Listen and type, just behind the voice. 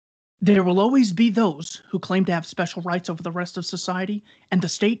There will always be those who claim to have special rights over the rest of society, and the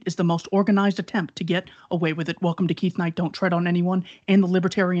state is the most organized attempt to get away with it. Welcome to Keith Knight, Don't Tread on Anyone, and the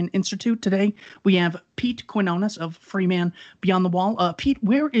Libertarian Institute. Today, we have Pete Quinones of Freeman Beyond the Wall. Pete,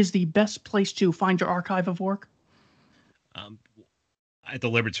 where is the best place to find your archive of work? At the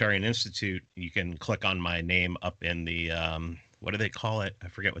Libertarian Institute, you can click on my name up in the what do they call it? I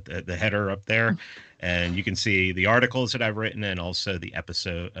forget what the header up there, and you can see the articles that I've written and also the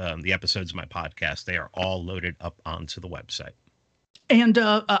episodes of my podcast. They are all loaded up onto the website. And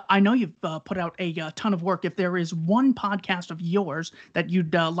I know you've put out a ton of work. If there is one podcast of yours that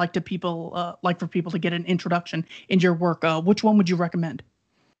you'd like for people to get an introduction into your work, which one would you recommend?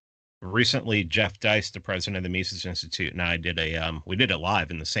 Recently, Jeff Deist, the president of the Mises Institute, and I did we did it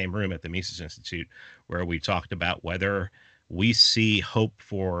live in the same room at the Mises Institute, where we talked about whether we see hope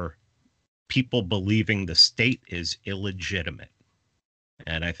for people believing the state is illegitimate.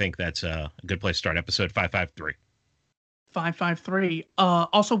 And I think that's a good place to start. Episode 553. 553.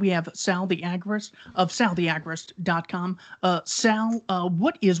 Also, we have Sal the Agorist of saltheagorist.com. Sal,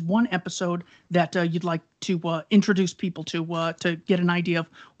 what is one episode that you'd like to introduce people to get an idea of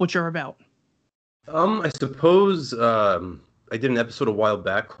what you're about? I suppose I did an episode a while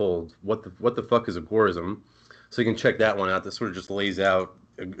back called "What the Fuck is Agorism," so you can check that one out. That sort of just lays out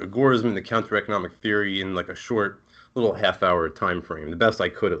agorism and the counter-economic theory in like a short little half-hour time frame, the best I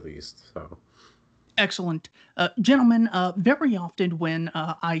could at least. So. Excellent. Gentlemen, very often when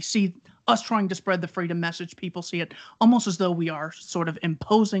I see us trying to spread the freedom message, people see it almost as though we are sort of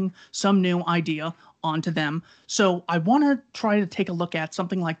imposing some new idea onto them. So I want to try to take a look at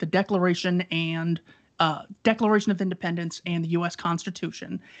something like the Declaration of Independence and the U.S.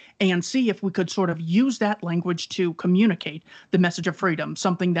 Constitution, and see if we could sort of use that language to communicate the message of freedom,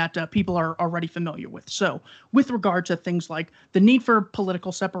 something that people are already familiar with. So with regard to things like the need for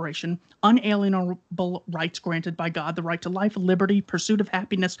political separation, unalienable rights granted by God, the right to life, liberty, pursuit of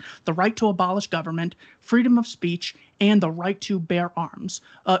happiness, the right to abolish government, freedom of speech, and the right to bear arms.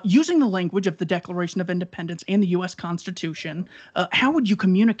 Using the language of the Declaration of Independence and the U.S. Constitution, how would you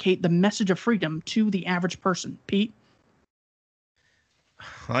communicate the message of freedom to the average person? Pete?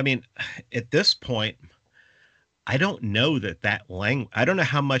 I mean, at this point, I don't know I don't know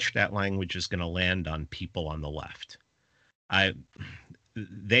how much that language is going to land on people on the left.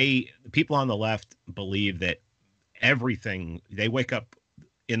 People on the left believe that everything, they wake up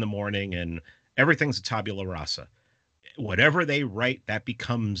in the morning and everything's a tabula rasa. Whatever they write, that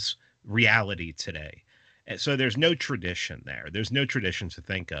becomes reality today. And so there's no tradition there. There's no tradition to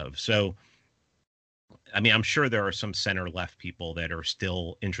think of. So, I mean, I'm sure there are some center-left people that are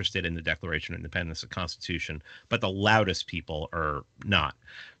still interested in the Declaration of Independence, the Constitution, but the loudest people are not.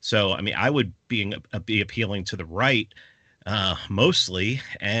 So, I mean, I would be appealing to the right mostly,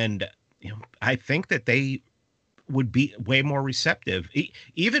 and I think that they would be way more receptive,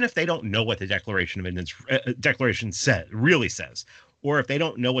 even if they don't know what the Declaration of Independence really says, or if they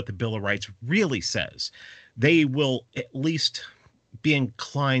don't know what the Bill of Rights really says, they will at least be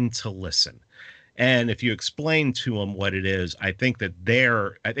inclined to listen. And if you explain to them what it is, I think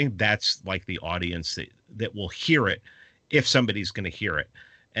that's like the audience that will hear it if somebody's going to hear it.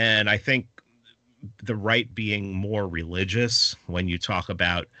 And I think the right being more religious, when you talk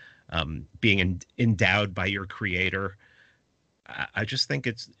about being endowed by your creator, I just think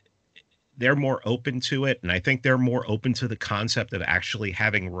they're more open to it. And I think they're more open to the concept of actually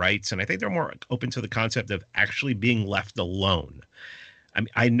having rights. And I think they're more open to the concept of actually being left alone. I mean,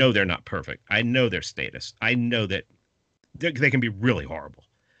 I know they're not perfect. I know their status. I know that they can be really horrible,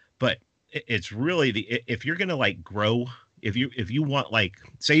 but it's really if you're going to like grow, if you want, like,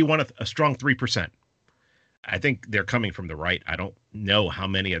 say you want a strong 3%, I think they're coming from the right. I don't know how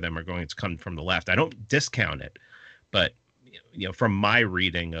many of them are going to come from the left. I don't discount it, but from my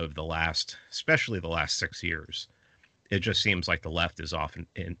reading of especially the last 6 years, it just seems like the left is often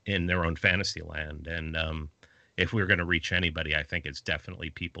in their own fantasy land. And if we were going to reach anybody, I think it's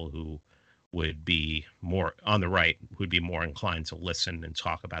definitely people who would be more on the right, would be more inclined to listen and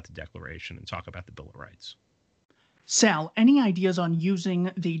talk about the Declaration and talk about the Bill of Rights. Sal, any ideas on using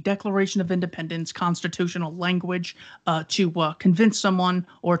the Declaration of Independence constitutional language to convince someone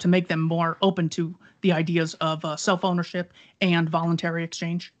or to make them more open to the ideas of self-ownership and voluntary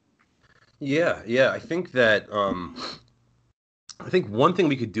exchange? Yeah. I think that I think one thing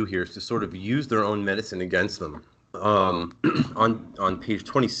we could do here is to sort of use their own medicine against them. On page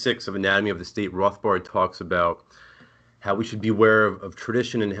 26 of Anatomy of the State, Rothbard talks about how we should be aware of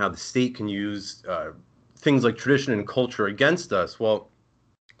tradition and how the state can use things like tradition and culture against us. Well,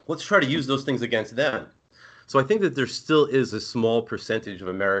 let's try to use those things against them. So I think that there still is a small percentage of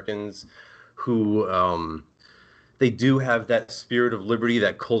Americans who they do have that spirit of liberty,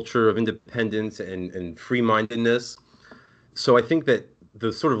 that culture of independence and free-mindedness. So I think that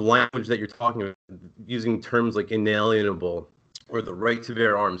the sort of language that you're talking about, using terms like inalienable or the right to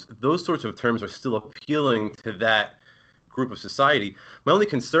bear arms, those sorts of terms are still appealing to that group of society. My only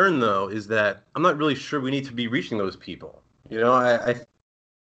concern, though, is that I'm not really sure we need to be reaching those people. I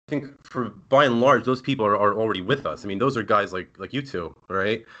think for by and large, those people are already with us. I mean, those are guys like you two,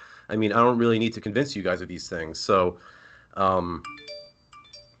 right? I mean, I don't really need to convince you guys of these things. So,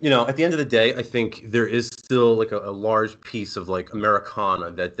 at the end of the day, I think there is still like a large piece of like Americana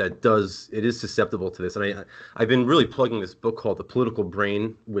that it is susceptible to this. And I've been really plugging this book called The Political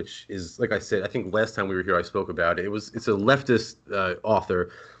Brain, which is, like I said, I think last time we were here I spoke about it. It's a leftist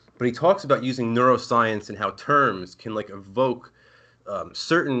author, but he talks about using neuroscience and how terms can like evoke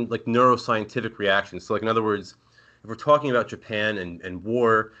certain like neuroscientific reactions. So like in other words, if we're talking about Japan and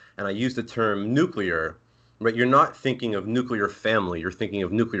war, and I use the term nuclear, right? You're not thinking of nuclear family. You're thinking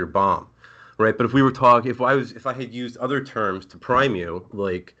of nuclear bomb, right? But if we were talking, if I had used other terms to prime you,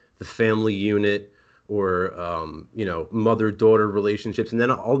 like the family unit or mother-daughter relationships, and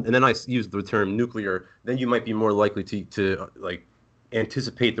then I use the term nuclear, then you might be more likely to like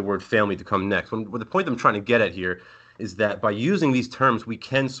anticipate the word family to come next. The point I'm trying to get at here is that by using these terms, we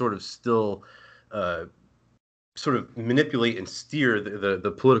can sort of still sort of manipulate and steer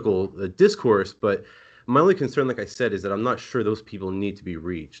the political discourse. But my only concern, like I said, is that I'm not sure those people need to be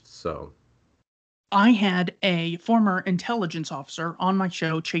reached. So I had a former intelligence officer on my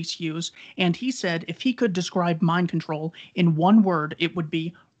show, Chase Hughes, and he said if he could describe mind control in one word, it would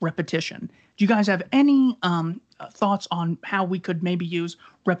be repetition. Do you guys have any thoughts on how we could maybe use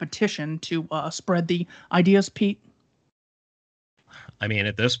repetition to spread the ideas, Pete? I mean,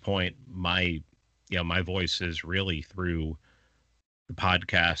 at this point, my voice is really through the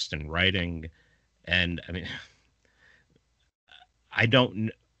podcast and writing. And I mean, I don't,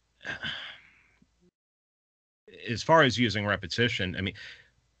 as far as using repetition, I mean,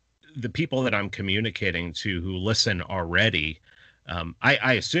 the people that I'm communicating to who listen already,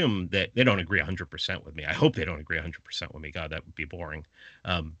 I assume that they don't agree 100% with me. I hope they don't agree 100% with me. God, that would be boring.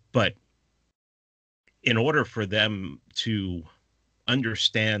 But in order for them to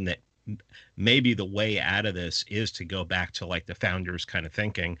understand that maybe the way out of this is to go back to like the founders kind of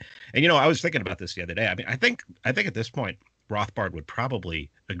thinking. And, I was thinking about this the other day. I mean, I think at this point, Rothbard would probably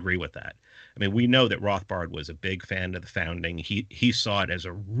agree with that. I mean, we know that Rothbard was a big fan of the founding. He saw it as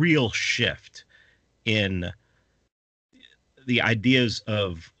a real shift in the ideas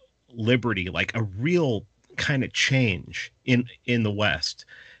of liberty, like a real kind of change in the West.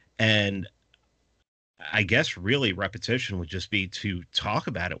 And I guess really repetition would just be to talk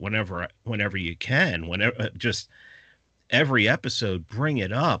about it whenever you can, just every episode, bring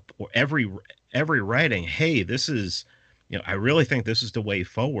it up, or every writing. Hey, this is, I really think this is the way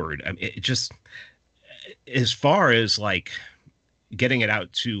forward. I mean, it just, as far as like getting it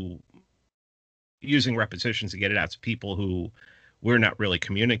out to, using repetitions to get it out to people who we're not really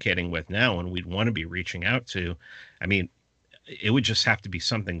communicating with now and we'd want to be reaching out to. I mean, it would just have to be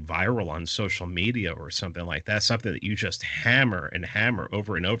something viral on social media or something like that, something that you just hammer and hammer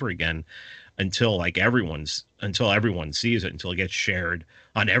over and over again until everyone sees it, until it gets shared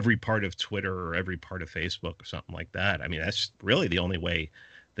on every part of Twitter or every part of Facebook or something like that. I mean, that's really the only way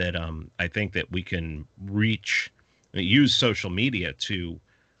that I think that we can use social media to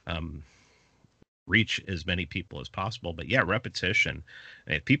reach as many people as possible. But yeah, repetition.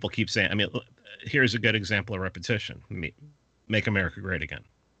 If people keep saying, I mean, here's a good example of repetition. Make America Great Again.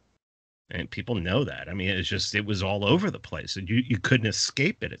 And people know that. I mean, it was all over the place, and you couldn't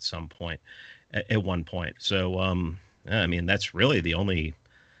escape it at some point, at one point. So, I mean, that's really the only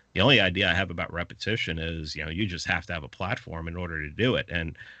idea I have about repetition is, you just have to have a platform in order to do it.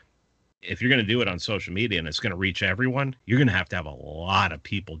 And if you're going to do it on social media and it's going to reach everyone, you're going to have a lot of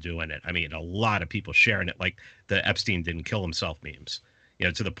people doing it. I mean, a lot of people sharing it, like the Epstein didn't kill himself memes,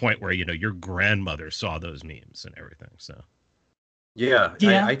 to the point where, your grandmother saw those memes and everything. So. Yeah.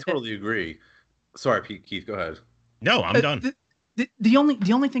 I totally agree. Sorry, Keith, go ahead. No, I'm done. The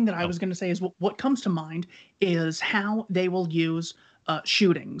only thing that I was going to say is what comes to mind is how they will use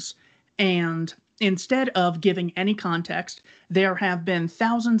shootings. And instead of giving any context, there have been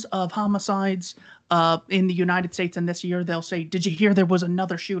thousands of homicides in the United States, and this year they'll say, "Did you hear there was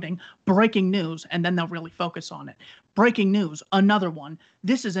another shooting? Breaking news," and then they'll really focus on it. Breaking news, another one.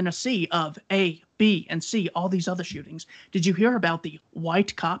 This is in a sea of A, B, and C, all these other shootings. Did you hear about the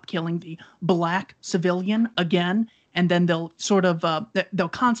white cop killing the black civilian again? and then they'll sort of they'll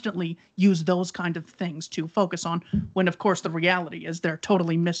constantly use those kind of things to focus on, when of course the reality is they're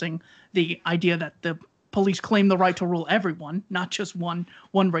totally missing the idea that the police claim the right to rule everyone, not just one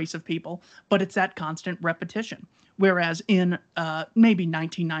race of people, but it's that constant repetition. Whereas in maybe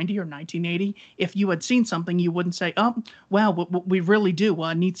 1990 or 1980, if you had seen something, you wouldn't say, oh, wow, what we really do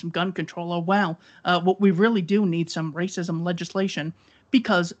need some gun control, or wow, what we really do need some racism legislation,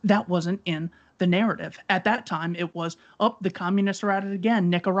 because that wasn't in the narrative. At that time, it was, oh, the communists are at it again.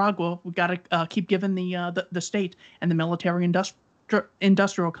 Nicaragua, we got to keep giving the state and the military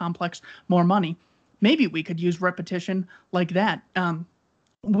industrial complex more money. Maybe we could use repetition like that.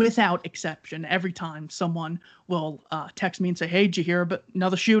 Without exception, every time someone will text me and say, hey, did you hear about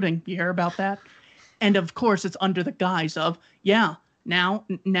another shooting? You hear about that? And of course, it's under the guise of, yeah, now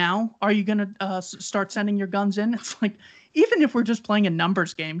are you going to start sending your guns in? It's like, even if we're just playing a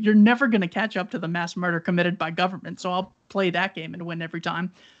numbers game, you're never going to catch up to the mass murder committed by government. So I'll play that game and win every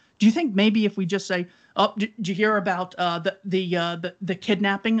time. Do you think maybe if we just say, oh, did you hear about the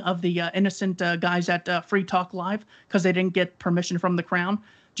kidnapping of the innocent guys at Free Talk Live because they didn't get permission from the Crown?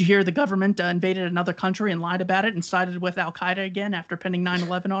 Did you hear the government invaded another country and lied about it and sided with Al Qaeda again after pinning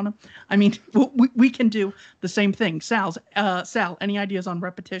 9/11 on them? I mean, we can do the same thing. Sal, any ideas on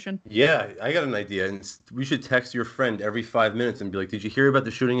repetition? Yeah, I got an idea. And we should text your friend every 5 minutes and be like, did you hear about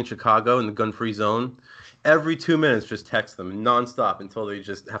the shooting in Chicago in the gun-free zone? Every 2 minutes, just text them nonstop until they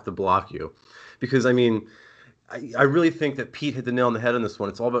just have to block you. Because, I mean, I really think that Pete hit the nail on the head on this one.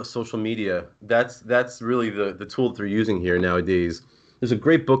 It's all about social media. That's really the tool that they're using here nowadays. There's a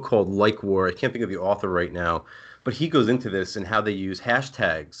great book called Like War. I can't think of the author right now, but he goes into this and how they use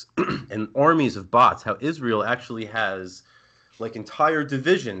hashtags and armies of bots, how Israel actually has like entire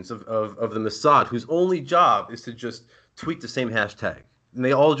divisions of the Mossad whose only job is to just tweet the same hashtag. And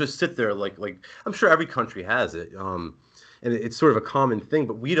they all just sit there like I'm sure every country has it. And it's sort of a common thing,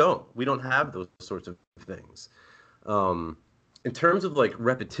 but we don't have those sorts of things. In terms of like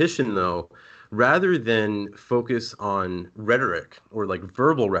repetition though, rather than focus on rhetoric or like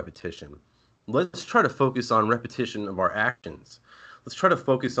verbal repetition, let's try to focus on repetition of our actions. Let's try to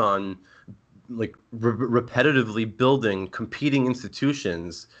focus on like repetitively building competing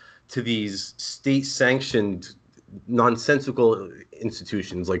institutions to these state-sanctioned nonsensical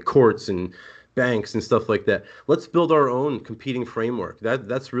institutions like courts and banks and stuff like that. Let's build our own competing framework.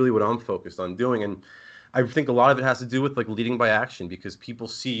 That's really what I'm focused on doing. And I think a lot of it has to do with like leading by action, because people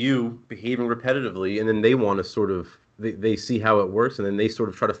see you behaving repetitively and then they want to sort of, they see how it works and then they sort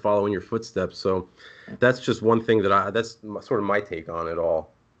of try to follow in your footsteps. So that's just one thing that's sort of my take on it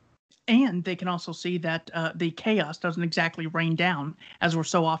all. And they can also see that the chaos doesn't exactly rain down, as we're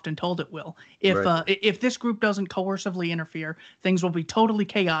so often told it will. If this group doesn't coercively interfere, things will be totally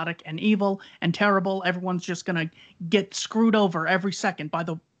chaotic and evil and terrible. Everyone's just going to get screwed over every second by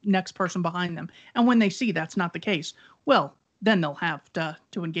the next person behind them. And when they see that's not the case, well, then they'll have to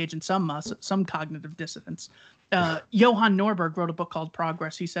engage in some cognitive dissonance. Johann Norberg wrote a book called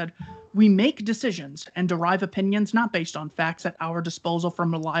Progress. He said, we make decisions and derive opinions not based on facts at our disposal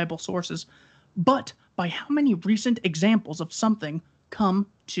from reliable sources, but by how many recent examples of something come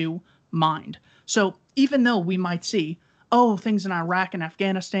to mind. So even though we might see, oh, things in Iraq and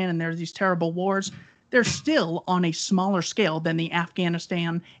Afghanistan and there's these terrible wars, they're still on a smaller scale than the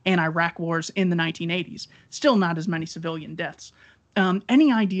Afghanistan and Iraq wars in the 1980s. Still not as many civilian deaths.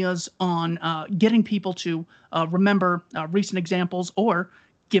 Any ideas on getting people to remember recent examples, or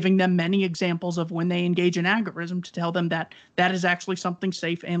giving them many examples of when they engage in agorism to tell them that that is actually something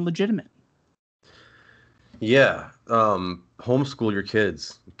safe and legitimate? Yeah. Homeschool your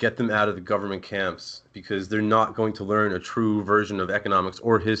kids. Get them out of the government camps, because they're not going to learn a true version of economics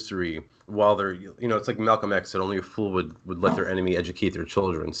or history while they're, it's like Malcolm X said, only a fool would let their enemy educate their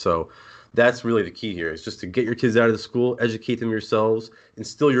children. So that's really the key here, is just to get your kids out of the school, educate them yourselves,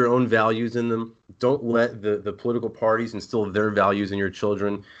 instill your own values in them. Don't let the political parties instill their values in your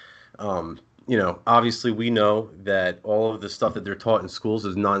children. Obviously we know that all of the stuff that they're taught in schools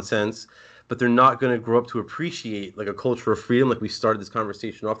is nonsense, but they're not going to grow up to appreciate like a culture of freedom. Like we started this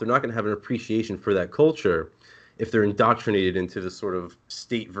conversation off, they're not going to have an appreciation for that culture if they're indoctrinated into this sort of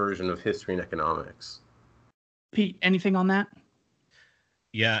state version of history and economics. Pete, anything on that?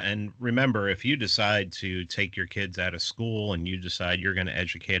 Yeah, and remember, if you decide to take your kids out of school and you decide you're going to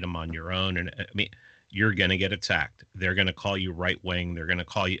educate them on your own, and I mean, you're going to get attacked. They're going to call you right wing. They're going to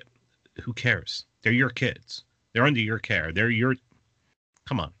call you. Who cares? They're your kids. They're under your care. They're your.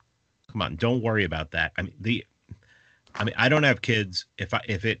 Come on. Don't worry about that. I don't have kids. If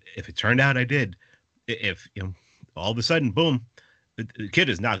it turned out I did, if all of a sudden, boom, the kid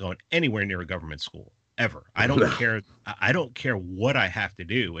is not going anywhere near a government school. ever. I don't care. I don't care what I have to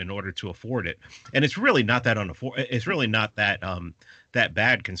do in order to afford it. And it's really not that it's really not that that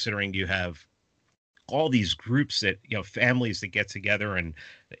bad, considering you have all these groups that, families that get together, and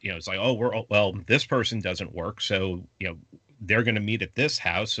it's like, oh, well, this person doesn't work, so they're going to meet at this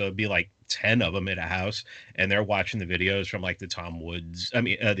house, so it'd be like 10 of them at a house, and they're watching the videos from like the Tom Woods,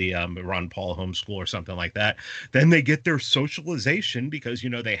 the Ron Paul homeschool or something like that. Then they get their socialization because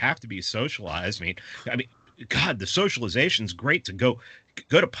they have to be socialized. I mean God, the socialization's great to go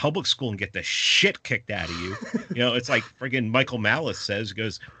to public school and get the shit kicked out of you. It's like friggin' Michael Malice says,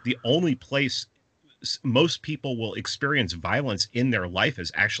 goes, the only place most people will experience violence in their life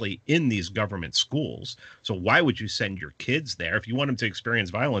is actually in these government schools. So why would you send your kids there? If you want them to experience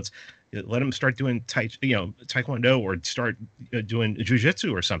violence, let them start doing taekwondo, or start doing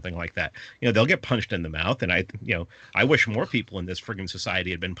jujitsu or something like that. They'll get punched in the mouth. And I wish more people in this friggin' society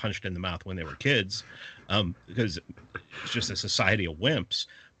had been punched in the mouth when they were kids, because it's just a society of wimps.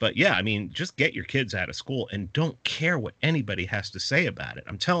 But yeah, just get your kids out of school and don't care what anybody has to say about it.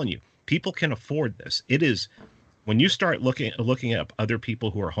 I'm telling you, people can afford this. It is, when you start looking up other people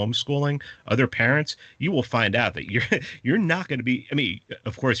who are homeschooling, other parents, you will find out that you're not going to be.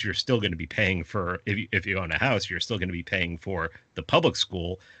 Of course, you're still going to be paying for, if you own a house, you're still going to be paying for the public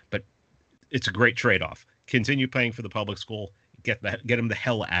school, but it's a great trade-off. Continue paying for the public school, get them the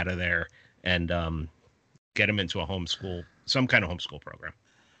hell out of there, and get them into some kind of homeschool program.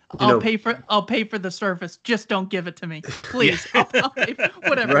 I'll pay for the service. Just don't give it to me, please. Yeah. I'll pay for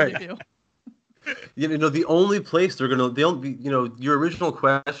whatever they do. The only place they're your original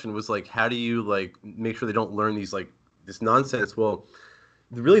question was like, how do you make sure they don't learn this nonsense? Well,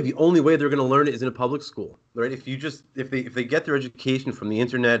 really the only way they're going to learn it is in a public school, right? If they get their education from the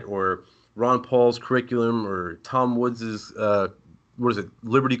internet, or Ron Paul's curriculum, or Tom Woods's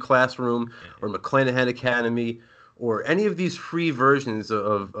Liberty Classroom, or McClanahan Academy, or any of these free versions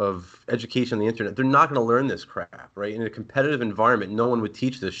of education on the internet, they're not going to learn this crap, right? In a competitive environment, no one would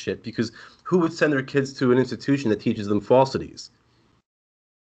teach this shit, because who would send their kids to an institution that teaches them falsities?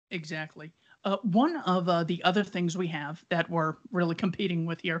 Exactly. One of the other things we have that we're really competing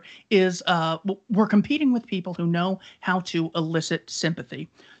with here is we're competing with people who know how to elicit sympathy.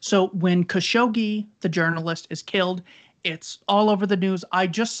 So when Khashoggi, the journalist, is killed, it's all over the news. I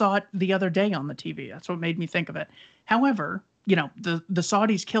just saw it the other day on the TV. That's what made me think of it. However, the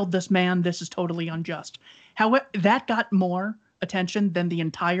Saudis killed this man. This is totally unjust. However, that got more attention than the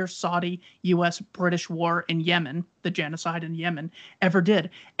entire Saudi, U.S., British war in Yemen, the genocide in Yemen, ever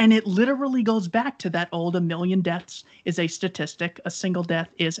did. And it literally goes back to that old 1 million deaths is a statistic. A single death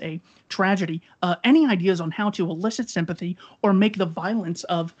is a tragedy. Any ideas on how to elicit sympathy or make the violence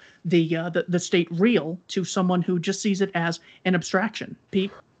of the state real to someone who just sees it as an abstraction?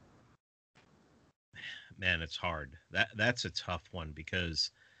 Pete? Man, it's hard. That's a tough one,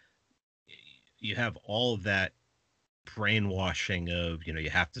 because you have all of that brainwashing of, you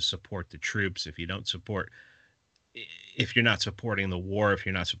have to support the troops. If you're not supporting the war, if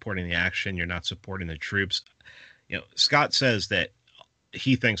you're not supporting the action, you're not supporting the troops. Scott says that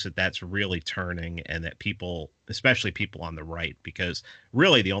he thinks that that's really turning, and that people, especially people on the right, because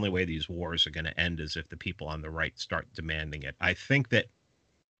really the only way these wars are going to end is if the people on the right start demanding it. I think that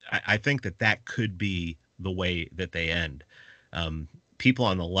that could be the way that they end. People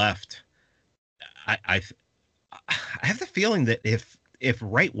on the left, I have the feeling that if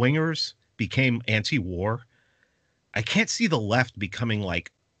right wingers became anti-war, I can't see the left becoming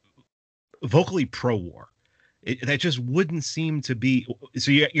vocally pro-war. That just wouldn't seem to be. So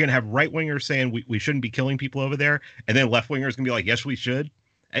you're going to have right wingers saying we shouldn't be killing people over there, and then left wingers going to be like, yes, we should.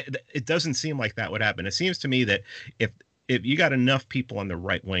 It doesn't seem like that would happen. It seems to me that if you got enough people on the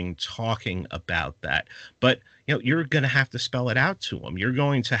right wing talking about that, but you're going to have to spell it out to them. You're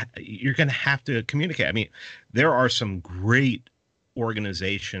going to have to communicate. There are some great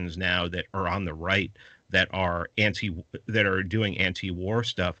organizations now that are on the right that are doing anti-war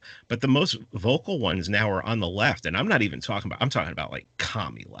stuff, but the most vocal ones now are on the left. And I'm talking about like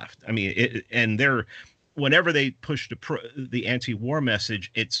commie left. And they're, whenever they push the anti-war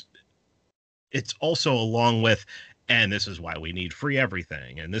message, it's also along with, and this is why we need free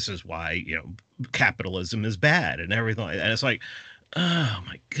everything, and this is why capitalism is bad and everything. And it's like, oh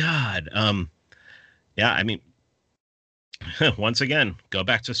my God. Once again, go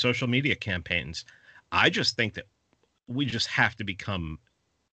back to social media campaigns. I just think that we have to be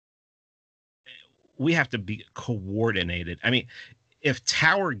coordinated. If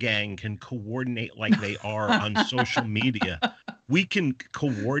Tower Gang can coordinate like they are on social media, we can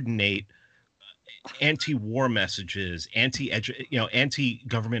coordinate anti-war messages,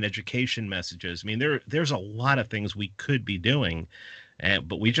 anti-government education messages. I mean, there's a lot of things we could be doing,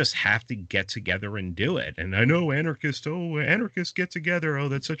 but we just have to get together and do it. And I know anarchists get together. Oh,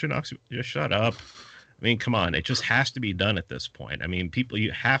 that's such an oxymoron. Just shut up. I mean, come on. It just has to be done at this point. I mean,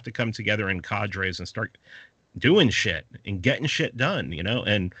 you have to come together in cadres and start doing shit and getting shit done,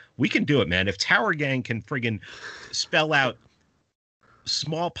 and we can do it, man. If Tower Gang can friggin' spell out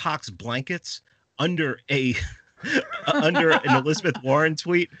smallpox blankets under under an Elizabeth Warren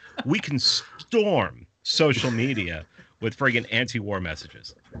tweet, we can storm social media with friggin' anti-war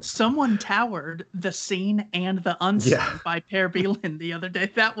messages. Someone towered The Seen and the Unseen by Per Bieland the other day.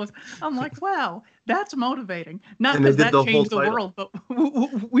 I'm like, wow, that's motivating. Not because that changed the world, but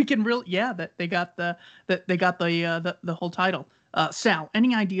we can really, that they got the whole title. Sal,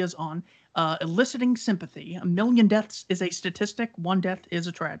 any ideas on eliciting sympathy? 1 million deaths is a statistic. 1 death is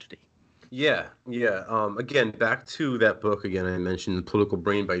a tragedy. Yeah. Again, back to that book again. I mentioned The Political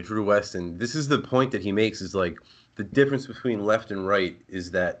Brain by Drew Weston. This is the point that he makes: is like the difference between left and right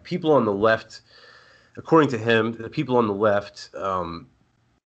is that people on the left, according to him, the people on the left,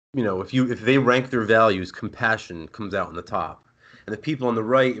 if they rank their values, compassion comes out on the top. And the people on the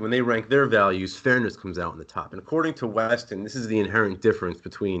right, when they rank their values, fairness comes out on the top. And according to Weston, this is the inherent difference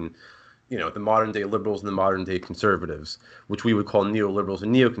between, the modern day liberals and the modern day conservatives, which we would call neoliberals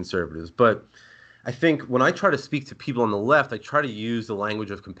and neoconservatives. But I think when I try to speak to people on the left, I try to use the language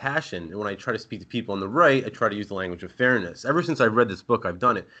of compassion. And when I try to speak to people on the right, I try to use the language of fairness. Ever since I've read this book, I've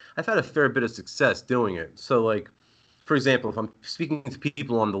done it. I've had a fair bit of success doing it. So, like, for example, if I'm speaking to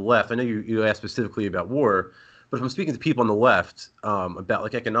people on the left, I know you asked specifically about war, but if I'm speaking to people on the left about,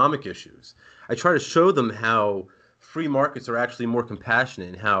 like, economic issues, I try to show them how free markets are actually more compassionate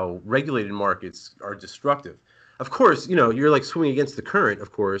and how regulated markets are destructive. Of course, you're like swimming against the current,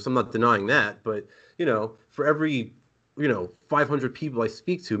 of course. I'm not denying that. But, for every, 500 people I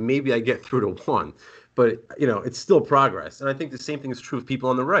speak to, maybe I get through to one. But, it's still progress. And I think the same thing is true of people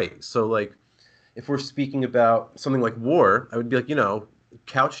on the right. So, like, if we're speaking about something like war, I would be like,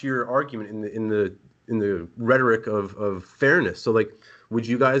 couch your argument in the rhetoric of fairness. So, like, would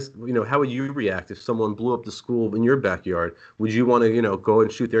you guys, how would you react if someone blew up the school in your backyard? Would you want to, go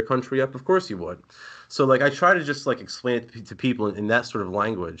and shoot their country up? Of course you would. So, like, I try to just, like, explain it to people in that sort of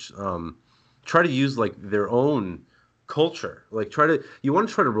language. Try to use, like, their own culture. Like, you want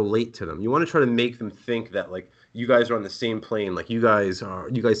to try to relate to them. You want to try to make them think that, like, you guys are on the same plane. Like, you guys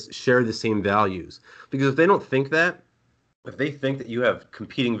share the same values. Because if they don't think that, if they think that you have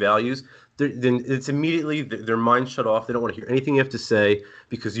competing values, then it's immediately their mind shut off. They don't want to hear anything you have to say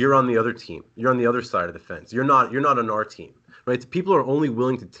because you're on the other team. You're on the other side of the fence. You're not on our team, right? People are only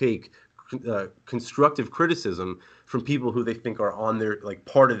willing to take constructive criticism from people who they think are on their, like,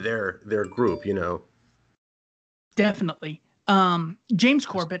 part of their group, Definitely. James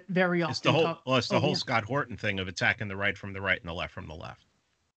Corbett very often. It's the whole Scott Horton thing of attacking the right from the right and the left from the left.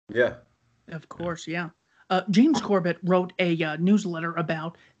 Yeah. Of course, yeah. James Corbett wrote a newsletter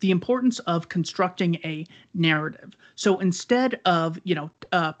about the importance of constructing a narrative. So instead of,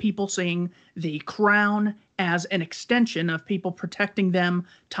 people seeing the crown as an extension of people protecting them,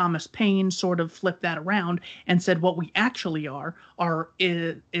 Thomas Paine sort of flipped that around and said what we actually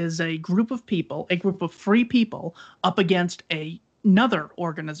is a group of people, a group of free people up against another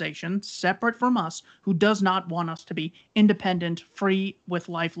organization separate from us who does not want us to be independent, free with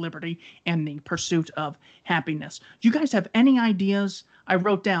life, liberty, and the pursuit of happiness. Do you guys have any ideas? I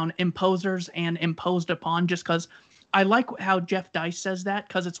wrote down imposers and imposed upon just because I like how Jeff Dice says that,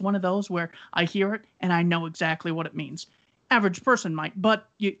 because it's one of those where I hear it and I know exactly what it means. Average person might, but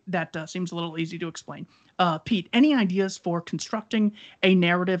that seems a little easy to explain. Pete, any ideas for constructing a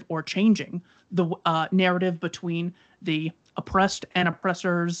narrative or changing the narrative between the oppressed and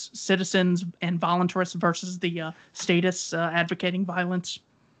oppressors, citizens and voluntarists versus the statists advocating violence?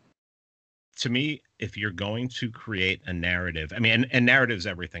 To me, if you're going to create a narrative, I mean, and narrative's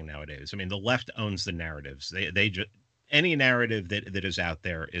everything nowadays. I mean, the left owns the narratives. They just, any narrative that is out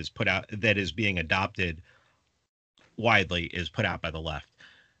there is put out, that is being adopted widely, is put out by the left.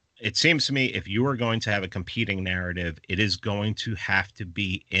 It seems to me if you are going to have a competing narrative, it is going to have to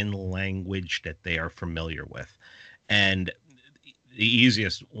be in language that they are familiar with. And the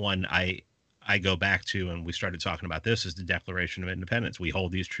easiest one I go back to, and we started talking about this, is the Declaration of Independence. We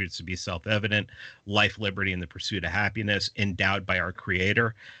hold these truths to be self-evident: life, liberty, and the pursuit of happiness, endowed by our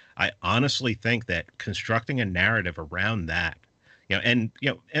Creator. I honestly think that constructing a narrative around that, and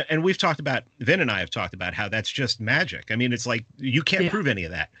we've talked about, Vin and I have talked about how that's just magic. I mean, it's like you can't prove any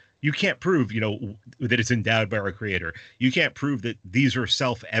of that. You can't prove, that it's endowed by our creator. You can't prove that these are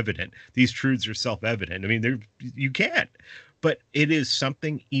self-evident. These truths are self-evident. I mean, you can't. But it is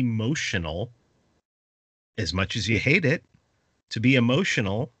something emotional, as much as you hate it, to be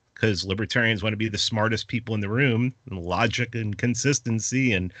emotional, because libertarians want to be the smartest people in the room, and logic and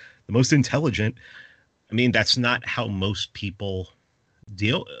consistency and the most intelligent. I mean, that's not how most people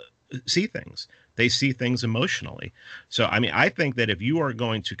see things. They see things emotionally. So, I mean, I think that if you are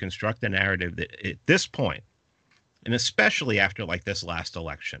going to construct a narrative that at this point, and especially after like this last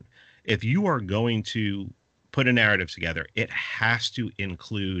election, if you are going to put a narrative together, it has to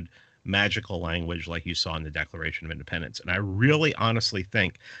include magical language like you saw in the Declaration of Independence. And I really honestly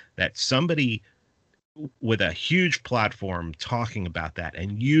think that somebody with a huge platform talking about that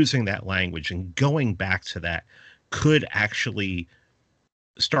and using that language and going back to that could actually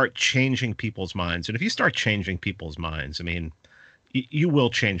start changing people's minds. And if you start changing people's minds, I mean, you will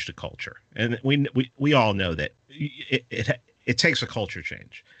change the culture. And we all know that it takes a culture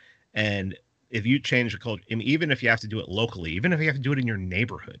change. And if you change the culture, I mean, even if you have to do it locally, even if you have to do it in your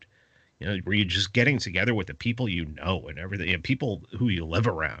neighborhood, where you're just getting together with the people and everything, people who you live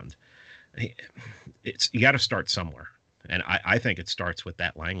around, you got to start somewhere. And I think it starts with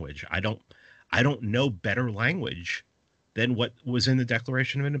that language. I don't know better language than what was in the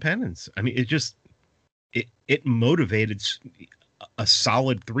Declaration of Independence. I mean, it motivated a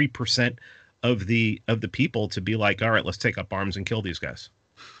solid 3% of the people to be like, all right, let's take up arms and kill these guys.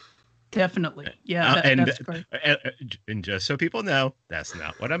 Definitely. Yeah, that's great. And just so people know, that's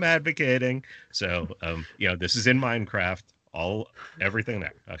not what I'm advocating. So, this is in Minecraft, everything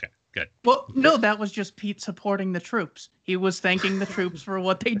there. Okay, good. Well, no, that was just Pete supporting the troops. He was thanking the troops for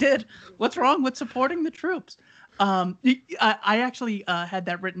what they did. What's wrong with supporting the troops? I actually had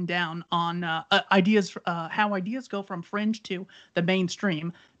that written down on ideas, how ideas go from fringe to the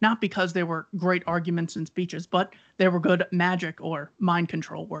mainstream, not because they were great arguments and speeches, but they were good magic or mind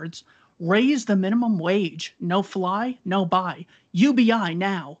control words. Raise the minimum wage. No fly, no buy. UBI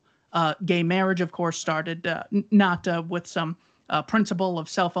now. Gay marriage, of course, started not with some principle of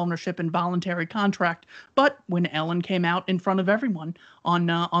self-ownership and voluntary contract, but when Ellen came out in front of everyone on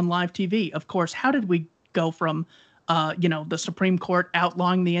live TV. Of course, how did we go from the Supreme Court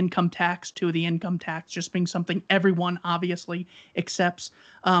outlawing the income tax to the income tax just being something everyone obviously accepts?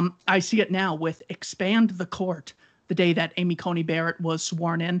 I see it now with expand the court. The day that Amy Coney Barrett was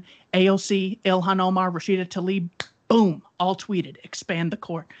sworn in, AOC, Ilhan Omar, Rashida Tlaib, boom, all tweeted, expand the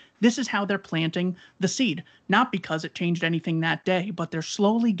court. This is how they're planting the seed, not because it changed anything that day, but they're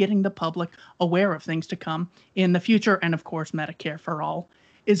slowly getting the public aware of things to come in the future. And of course, Medicare for all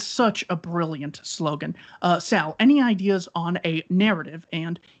is such a brilliant slogan. Sal, any ideas on a narrative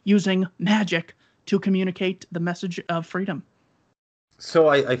and using magic to communicate the message of freedom? So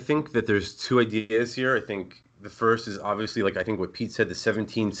I think that there's two ideas here. I think the first is obviously, like I think what Pete said, the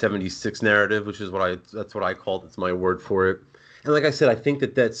 1776 narrative, which is that's what I called. It's my word for it. And like I said, I think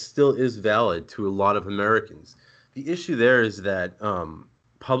that still is valid to a lot of Americans. The issue there is that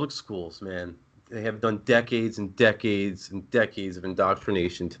public schools, man, they have done decades and decades and decades of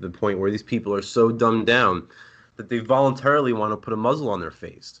indoctrination to the point where these people are so dumbed down that they voluntarily want to put a muzzle on their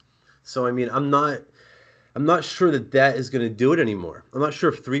face. So, I mean, I'm not sure that is going to do it anymore. I'm not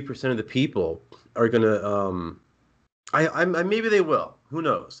sure if 3% of the people are going to, maybe they will, who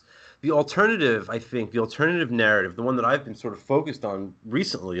knows? The alternative narrative, the one that I've been sort of focused on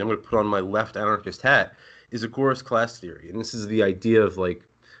recently, I'm going to put on my left anarchist hat, is agorist class theory. And this is the idea of like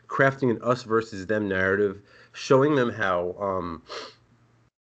crafting an us versus them narrative, showing them how,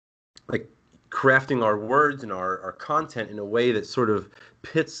 like crafting our words and our content in a way that sort of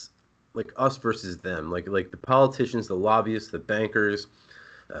pits like us versus them, like the politicians, the lobbyists, the bankers,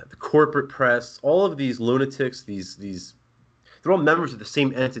 the corporate press, all of these lunatics, these they're all members of the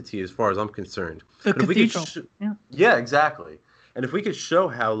same entity as far as I'm concerned. The cathedral. Yeah, exactly. And if we could show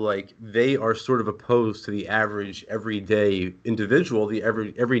how like they are sort of opposed to the average everyday individual, the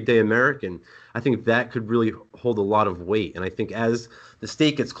everyday American, I think that could really hold a lot of weight. And I think as the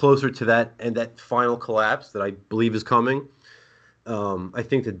state gets closer to that and that final collapse that I believe is coming, I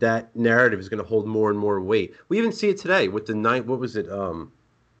think that narrative is going to hold more and more weight. We even see it today with the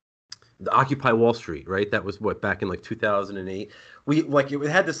Occupy Wall Street, right? That was back in like 2008. It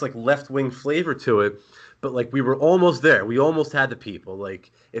had this like left-wing flavor to it, but like we were almost there. We almost had the people.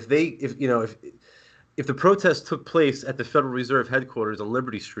 Like if the protest took place at the Federal Reserve headquarters on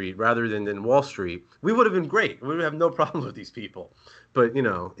Liberty Street rather than in Wall Street, we would have been great. We would have no problem with these people. But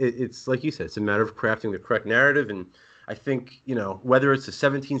it's like you said, it's a matter of crafting the correct narrative. And I think whether it's a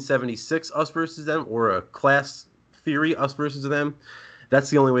 1776 us versus them or a class theory us versus them, that's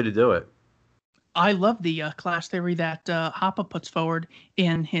the only way to do it. I love the class theory that Hoppe puts forward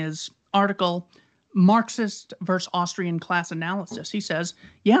in his article, Marxist versus Austrian Class Analysis. He says,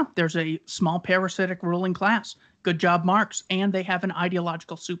 yeah, there's a small parasitic ruling class. Good job, Marx. And they have an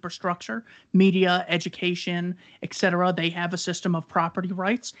ideological superstructure, media, education, etc. They have a system of property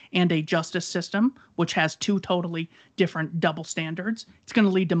rights and a justice system, which has two totally different double standards. It's going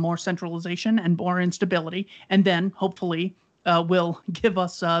to lead to more centralization and more instability. And then, hopefully, will give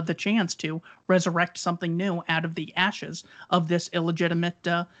us the chance to resurrect something new out of the ashes of this illegitimate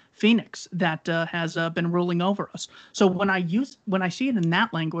phoenix that has been ruling over us. So when I see it in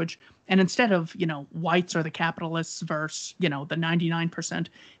that language, and instead of whites or the capitalists versus the 99%,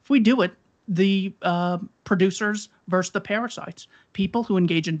 if we do it, the producers versus the parasites, people who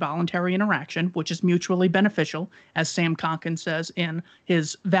engage in voluntary interaction, which is mutually beneficial, as Sam Konkin says in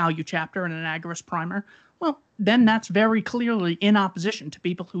his value chapter in Anagoras Primer. Well, then that's very clearly in opposition to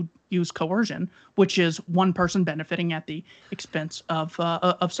people who use coercion, which is one person benefiting at the expense of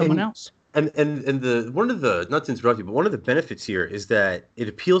someone else. And one of the, not to interrupt you, but one of the benefits here is that it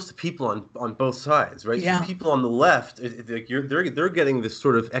appeals to people on both sides, right? Yeah. So people on the left, they're getting this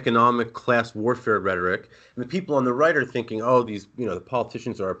sort of economic class warfare rhetoric, and the people on the right are thinking, oh, these the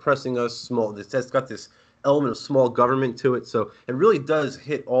politicians are oppressing us. It's got this element of small government to it, so it really does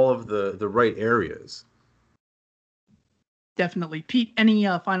hit all of the right areas. Definitely. Pete, any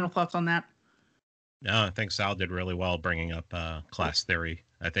final thoughts on that? No, I think Sal did really well bringing up class theory.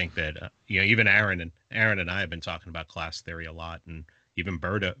 I think that even Aaron and I have been talking about class theory a lot, and even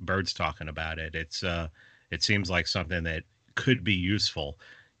Bird's talking about it. It seems like something that could be useful.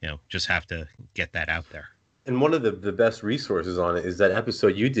 Just have to get that out there. And one of the best resources on it is that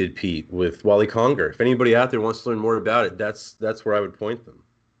episode you did, Pete, with Wally Conger. If anybody out there wants to learn more about it, that's where I would point them.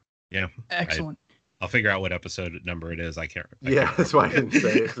 Yeah, excellent. I'll figure out what episode number it is. I can't. That's why I didn't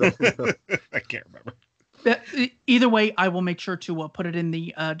say it. I can't remember. Either way, I will make sure to put it in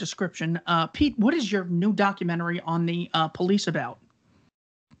the description. Pete, what is your new documentary on the police about?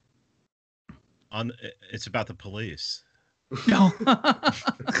 It's about the police. No.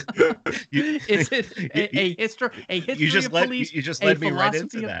 Is it a history of police? You just led me right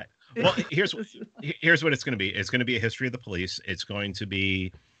into that. Well, here's what it's going to be. It's going to be a history of the police. It's going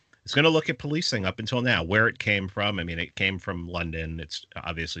to look at policing up until now, where it came from. I mean, it came from London. It's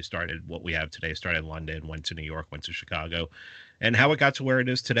obviously started, what we have today started in London, went to New York, went to Chicago, and how it got to where it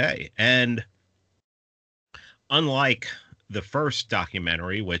is today. And unlike the first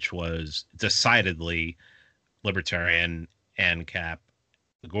documentary, which was decidedly libertarian, ANCAP,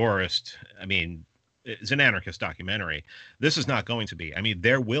 agorist, I mean, it's an anarchist documentary. This is not going to be. I mean,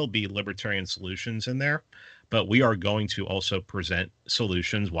 there will be libertarian solutions in there, but we are going to also present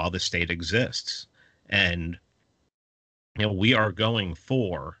solutions while the state exists. And, we are going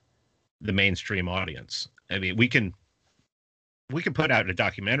for the mainstream audience. I mean, we can put out a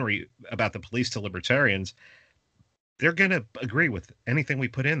documentary about the police to libertarians. They're going to agree with anything we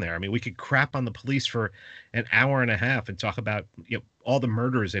put in there. I mean, we could crap on the police for an hour and a half and talk about, all the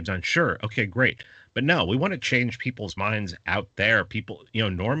murders they've done. Sure. Okay, great. But no, we want to change people's minds out there, people,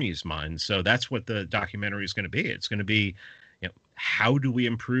 normies' minds. So that's what the documentary is going to be. It's going to be, how do we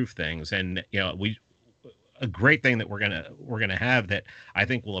improve things? And, a great thing that we're going to have that I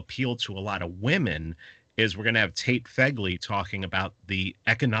think will appeal to a lot of women is we're going to have Tate Fegley talking about the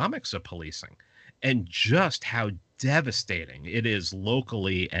economics of policing and just how devastating it is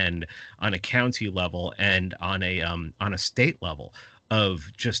locally and on a county level and on a state level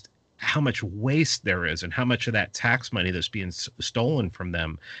of just how much waste there is and how much of that tax money that's being stolen from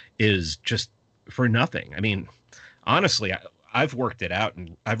them is just for nothing. I mean, honestly, I've worked it out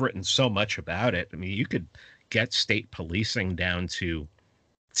and I've written so much about it. I mean, you could get state policing down to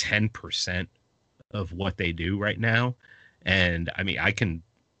 10% of what they do right now. And I mean, I can,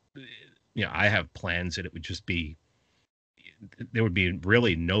 I have plans that it would just be, there would be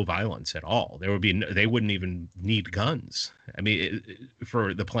really no violence at all. They wouldn't even need guns. I mean,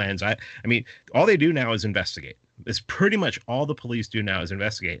 for the plans, I mean, all they do now is investigate. It's pretty much all the police do now is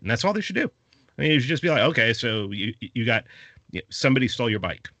investigate. And that's all they should do. I mean, you should just be like, okay, so you got, somebody stole your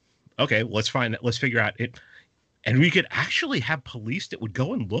bike. Okay, let's figure out it. And we could actually have police that would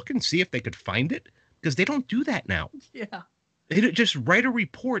go and look and see if they could find it, because they don't do that now. Yeah. They just write a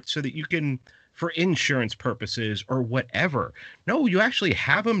report so that you can, for insurance purposes or whatever. No, you actually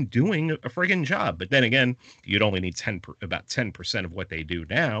have them doing a friggin' job. But then again, you'd only need about 10% of what they do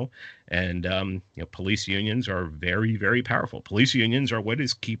now. And, police unions are very, very powerful. Police unions are what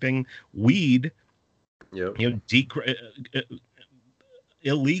is keeping weed,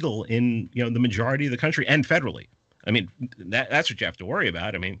 illegal in, the majority of the country and federally. I mean, that's what you have to worry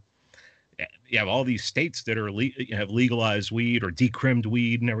about. I mean, you have all these states that are have legalized weed or decrimmed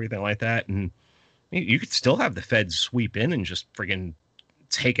weed and everything like that, and you could still have the feds sweep in and just friggin'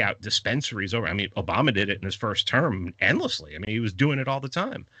 take out dispensaries over. I mean, Obama did it in his first term endlessly. I mean, he was doing it all the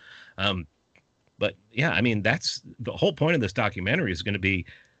time. But yeah, I mean, that's the whole point of this documentary is going to be,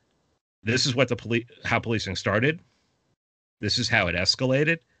 this is what how policing started. This is how it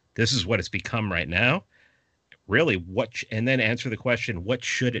escalated. This is what it's become right now. Really, and then answer the question, what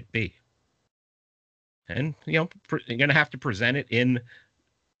should it be? And, you're going to have to present it in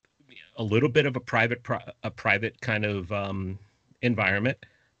a little bit of a private kind of environment,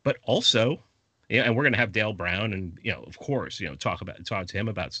 but also, and we're going to have Dale Brown and, of course, talk to him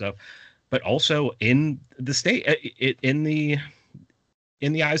about stuff, but also in the state, in the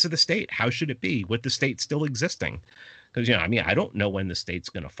eyes of the state, how should it be with the state still existing? Because, I mean, I don't know when the state's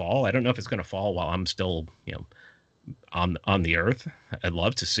going to fall. I don't know if it's going to fall while I'm still, on the earth. I'd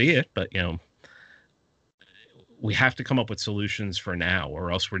love to see it, but, we have to come up with solutions for now,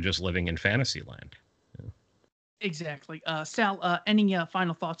 or else we're just living in fantasy land. Exactly. Sal, any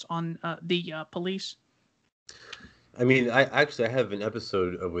final thoughts on the police? I mean, I have an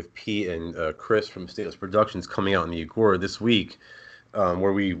episode with Pete and Chris from Stateless Productions coming out in the Agora this week,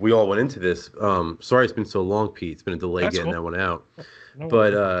 where we all went into this. Sorry it's been so long, Pete. It's been a delay getting that one out. No,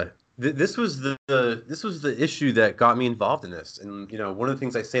 but this was the issue that got me involved in this. And one of the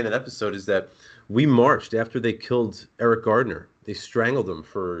things I say in that episode is that we marched after they killed Eric Gardner. They strangled him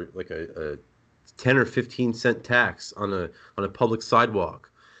for like a 10 or 15 cent tax on a public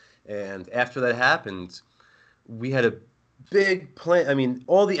sidewalk. And after that happened, we had a big plan. I mean,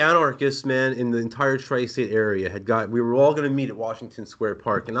 all the anarchists, man, in the entire tri-state area we were all going to meet at Washington Square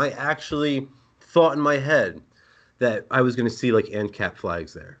Park. And I actually thought in my head that I was going to see like ANCAP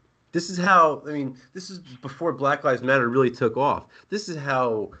flags there. This is before Black Lives Matter really took off. This is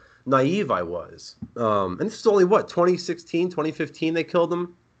how naive I was. And this is only 2016, 2015 they killed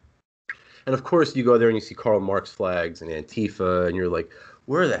him. And of course you go there and you see Karl Marx flags and Antifa and you're like,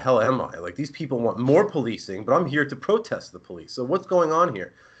 where the hell am I? Like, these people want more policing, but I'm here to protest the police. So what's going on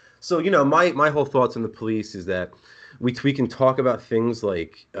here? So, my whole thoughts on the police is that we can talk about things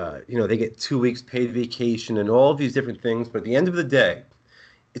like, they get 2 weeks paid vacation and all of these different things. But at the end of the day,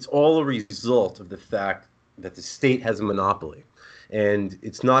 it's all a result of the fact that the state has a monopoly. And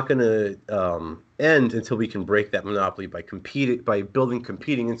it's not going to end until we can break that monopoly by building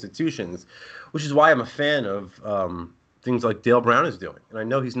competing institutions, which is why I'm a fan of things like Dale Brown is doing. And I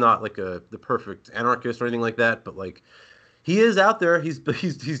know he's not like the perfect anarchist or anything like that, but like he is out there. He's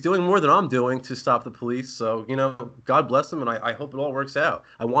doing more than I'm doing to stop the police. So, God bless him, and I hope it all works out.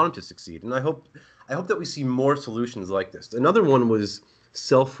 I want him to succeed, and I hope that we see more solutions like this. Another one was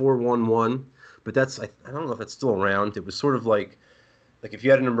Cell 411, but I don't know if that's still around. It was sort of like if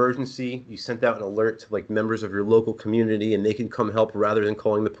you had an emergency, you sent out an alert to like members of your local community and they can come help rather than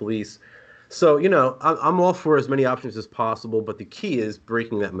calling the police. So, I'm all for as many options as possible, but the key is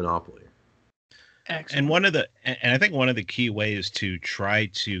breaking that monopoly. Excellent. And I think one of the key ways to try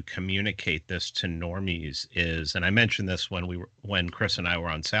to communicate this to normies is, and I mentioned this when Chris and I were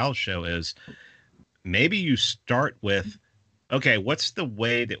on Sal's show, is maybe you start with, okay, what's the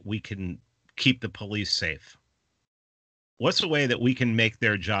way that we can keep the police safe? What's the way that we can make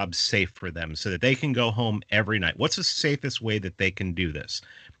their jobs safe for them so that they can go home every night? What's the safest way that they can do this?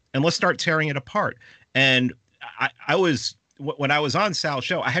 And let's start tearing it apart. And when I was on Sal's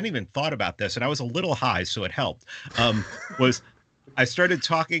show, I hadn't even thought about this, and I was a little high, so it helped. I started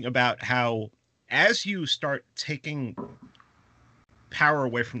talking about how as you start taking power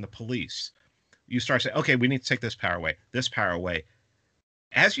away from the police, you start saying, okay, we need to take this power away.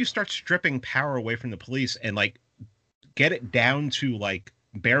 As you start stripping power away from the police and like get it down to like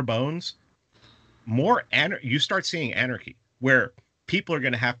bare bones, you start seeing anarchy where people are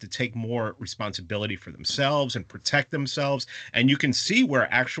going to have to take more responsibility for themselves and protect themselves. And you can see where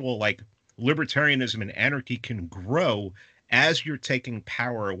actual like libertarianism and anarchy can grow as you're taking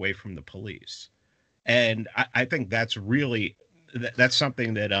power away from the police. And I think that's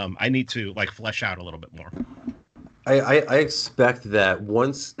something that I need to like flesh out a little bit more. I expect that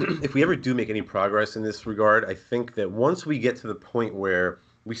once, if we ever do make any progress in this regard, I think that once we get to the point where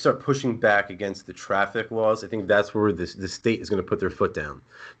we start pushing back against the traffic laws, I think that's where the state is going to put their foot down,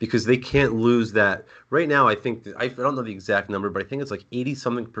 because they can't lose that. Right now, I think I don't know the exact number, but I think it's like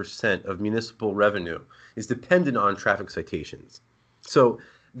 80-something% of municipal revenue is dependent on traffic citations. So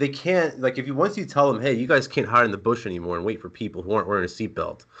they can't, like, once you tell them, hey, you guys can't hide in the bush anymore and wait for people who aren't wearing a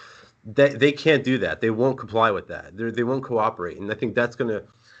seatbelt, they can't do that. They won't comply with that. They won't cooperate. And I think that's going to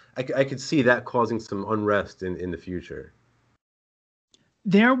I could see that causing some unrest in the future.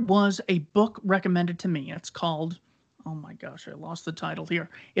 There was a book recommended to me. It's called, oh my gosh, I lost the title here.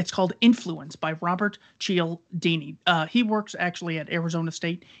 It's called Influence by Robert Cialdini. He works actually at Arizona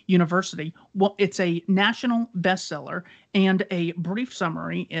State University. Well, it's a national bestseller, and a brief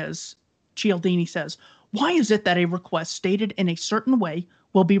summary is Cialdini says, why is it that a request stated in a certain way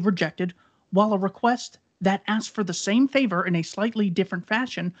will be rejected, while a request that asks for the same favor in a slightly different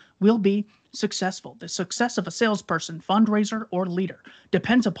fashion will be successful? The success of a salesperson, fundraiser, or leader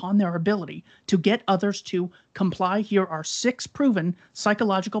depends upon their ability to get others to comply. Here are 6 proven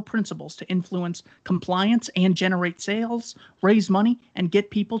psychological principles to influence compliance and generate sales, raise money, and get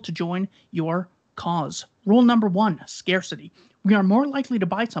people to join your cause. Rule number 1, scarcity. We are more likely to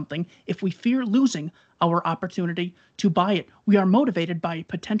buy something if we fear losing our opportunity to buy it. We are motivated by a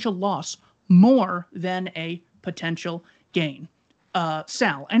potential loss more than a potential gain.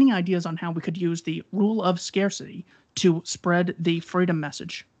 Sal, any ideas on how we could use the rule of scarcity to spread the freedom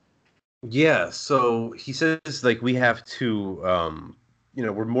message? Yeah, so he says like we have to,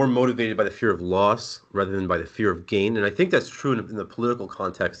 we're more motivated by the fear of loss rather than by the fear of gain, and I think that's true in the political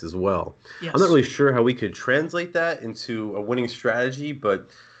context as well. Yes. I'm not really sure how we could translate that into a winning strategy,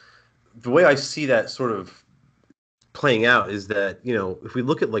 but the way I see that sort of playing out is that, if we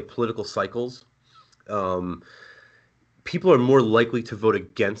look at like political cycles, people are more likely to vote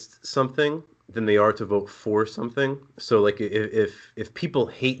against something than they are to vote for something. So like if people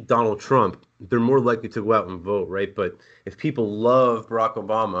hate Donald Trump, they're more likely to go out and vote, right? But if people love Barack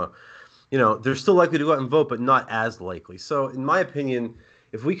Obama, they're still likely to go out and vote, but not as likely. So in my opinion,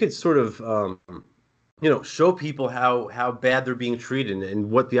 if we could sort of show people how bad they're being treated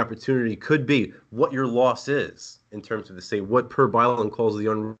and what the opportunity could be, what your loss is in terms of what Per Bylan calls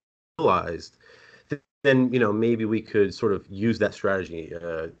the unrealized, then maybe we could sort of use that strategy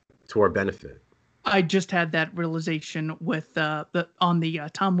to our benefit. I just had that realization with on the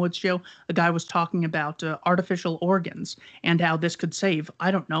Tom Woods show. A guy was talking about artificial organs and how this could save, I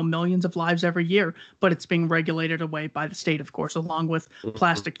don't know, millions of lives every year, but it's being regulated away by the state, of course, along with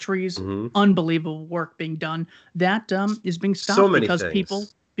plastic trees. Mm-hmm. Unbelievable work being done. That is being stopped so many because things.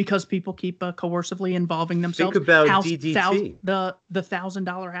 people keep coercively involving themselves. Think about DDT. The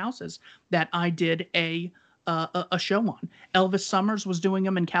 $1,000 houses that I did a show on. Elvis Summers was doing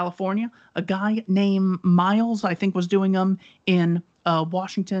them in California. A guy named Miles, I think, was doing them in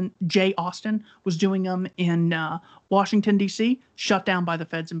Washington. Jay Austen was doing them in Washington, D.C., shut down by the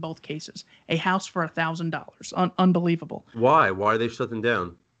feds in both cases. A house for $1,000. Unbelievable. Why? Why are they shut them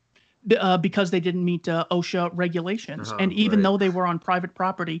down? Because they didn't meet OSHA regulations. And even though they were on private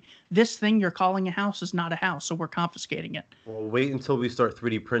property, this thing you're calling a house is not a house, so we're confiscating it. Well, wait until we start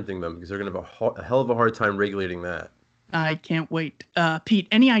 3D printing them, because they're going to have a hell of a hard time regulating that. I can't wait. Pete,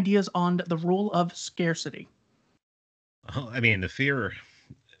 any ideas on the rule of scarcity? Well, I mean, the fear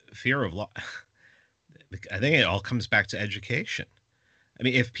of law, I think it all comes back to education. I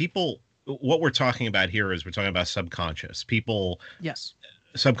mean, if people, what we're talking about here is we're talking about subconscious. People, yes,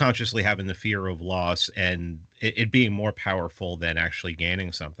 subconsciously having the fear of loss and it being more powerful than actually gaining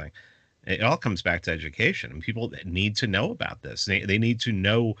something. It all comes back to education, and people need to know about this. They need to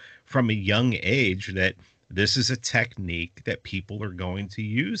know from a young age that this is a technique that people are going to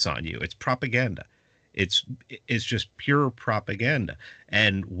use on you. It's propaganda. It's just pure propaganda.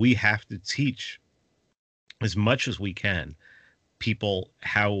 And we have to teach as much as we can people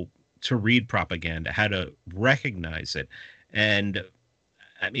how to read propaganda, how to recognize it. And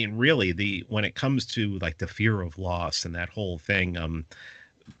I mean, really, when it comes to like the fear of loss and that whole thing,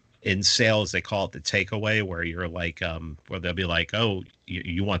 in sales, they call it the takeaway, where you're like, where they'll be like, oh,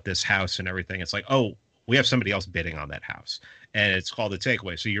 you want this house and everything. It's like, oh, we have somebody else bidding on that house, and it's called the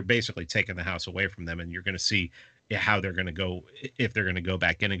takeaway. So you're basically taking the house away from them, and you're going to see how they're going to go, if they're going to go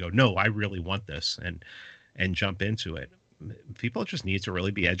back in and go, no, I really want this, and jump into it. People just need to really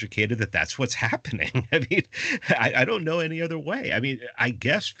be educated that that's what's happening. I mean, I don't know any other way. I mean, I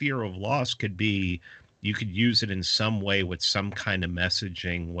guess fear of loss could be, you could use it in some way with some kind of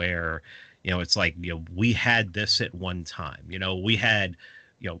messaging where, it's like, we had this at one time, we had,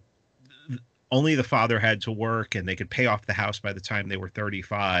 only the father had to work and they could pay off the house by the time they were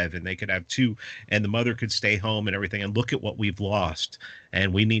 35, and they could have 2, and the mother could stay home and everything. And look at what we've lost,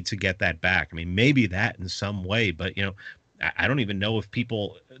 and we need to get that back. I mean, maybe that in some way, but I don't even know if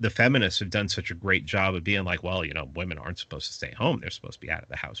the feminists have done such a great job of being like, well, women aren't supposed to stay home. They're supposed to be out of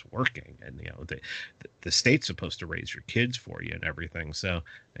the house working. And, the state's supposed to raise your kids for you and everything. So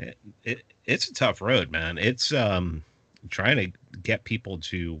it's a tough road, man. It's trying to get people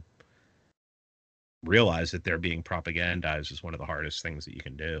to realize that they're being propagandized is one of the hardest things that you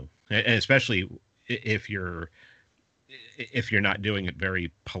can do, and especially if you're not doing it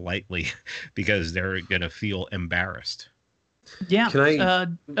very politely, because they're going to feel embarrassed. Yeah. Can I?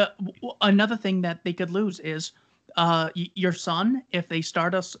 Another thing that they could lose is your son if they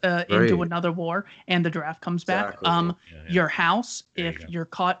start us into Right. another war and the draft comes back. Exactly. Yeah, yeah. Your house There you if go. you're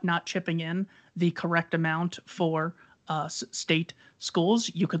caught not chipping in the correct amount for state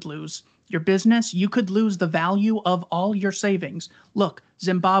schools, you could lose your business. You could lose the value of all your savings. Look,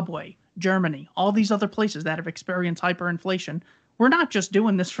 Zimbabwe, Germany, all these other places that have experienced hyperinflation. We're not just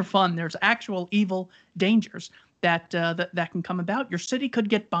doing this for fun. There's actual evil dangers that can come about. Your city could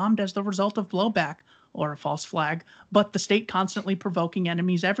get bombed as the result of blowback or a false flag, but the state constantly provoking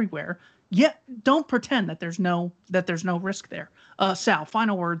enemies everywhere. Yet don't pretend that there's no risk there. Sal,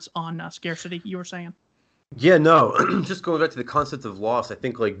 final words on scarcity. You were saying. Yeah, no, just going back to the concept of loss, I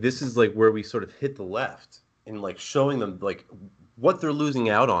think like this is like where we sort of hit the left in like showing them like what they're losing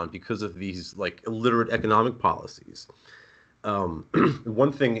out on because of these like illiterate economic policies.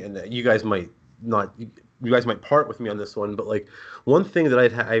 One thing, and you guys might not, you guys might part with me on this one, but like one thing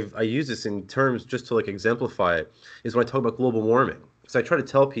that I use this in terms just to like exemplify it is when I talk about global warming. Because I try to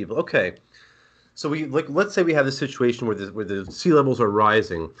tell people, okay, so we like let's say we have this situation where the sea levels are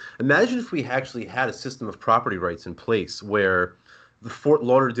rising. Imagine if we actually had a system of property rights in place where the Fort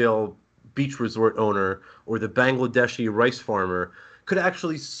Lauderdale beach resort owner or the Bangladeshi rice farmer could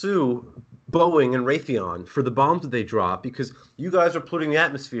actually sue Boeing and Raytheon for the bombs that they drop because you guys are polluting the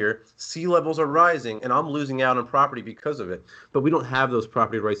atmosphere, sea levels are rising, and I'm losing out on property because of it. But we don't have those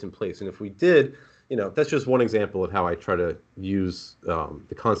property rights in place. And if we did, that's just one example of how I try to use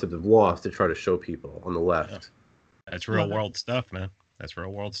the concept of loss to try to show people on the left. Yeah. That's real world stuff, man. That's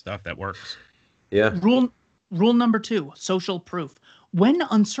real world stuff that works. Yeah. Rule number 2, social proof. When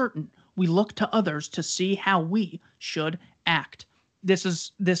uncertain, we look to others to see how we should act. This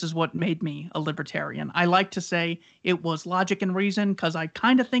is what made me a libertarian. I like to say it was logic and reason because I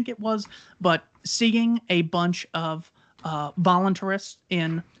kind of think it was, but seeing a bunch of voluntarists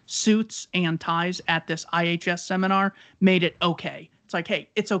in suits and ties at this IHS seminar made it okay. It's like, hey,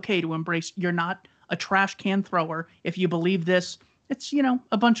 it's okay to embrace. You're not a trash can thrower. If you believe this, it's,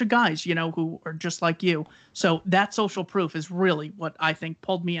 a bunch of guys, who are just like you. So that social proof is really what I think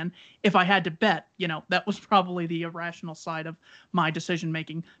pulled me in. If I had to bet, that was probably the irrational side of my decision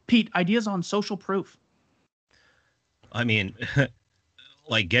making. Pete, ideas on social proof? I mean,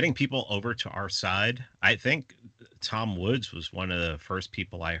 like getting people over to our side. I think Tom Woods was one of the first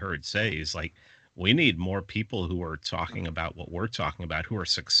people I heard say is like, we need more people who are talking about what we're talking about, who are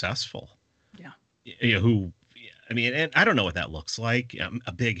successful. Yeah. And I don't know what that looks like.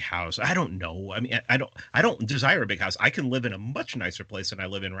 A big house. I don't know. I mean, I don't desire a big house. I can live in a much nicer place than I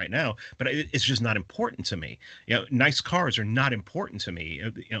live in right now, but it's just not important to me. Nice cars are not important to me.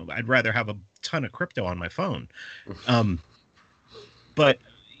 I'd rather have a ton of crypto on my phone. But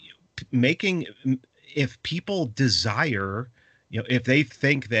if people desire, if they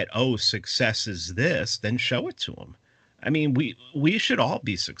think that, success is this, then show it to them. I mean, we should all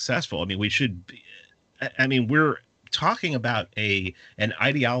be successful. I mean, we're talking about an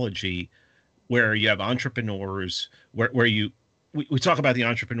ideology where you have entrepreneurs, where we talk about the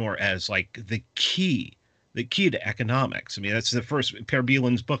entrepreneur as like the key to economics. I mean, that's the first Per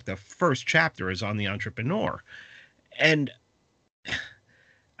Bielen's book. The first chapter is on the entrepreneur, and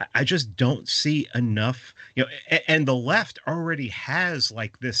I just don't see enough. And the left already has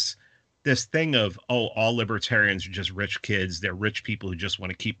like this thing of, all libertarians are just rich kids. They're rich people who just want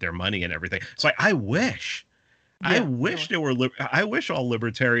to keep their money and everything. It's like, I wish I wish all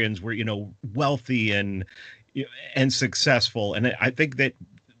libertarians were, wealthy and successful. And I think that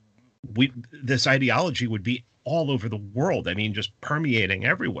this ideology would be all over the world. I mean, just permeating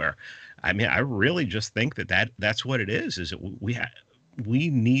everywhere. I mean, I really just think that's what it is that we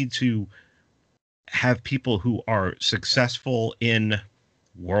need to have people who are successful in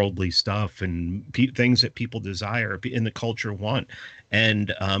worldly stuff and things that people desire in the culture want,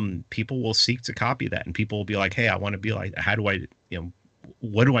 and people will seek to copy that, and people will be like, hey, I want to be like, how do I,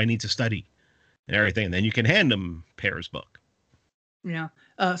 what do I need to study and everything, and then you can hand them Per's book. Yeah.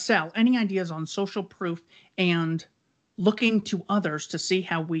 Sal, any ideas on social proof and looking to others to see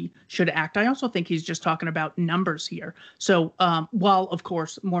how we should act? I also think he's just talking about numbers here. So while, of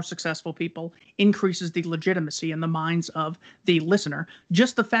course, more successful people increases the legitimacy in the minds of the listener,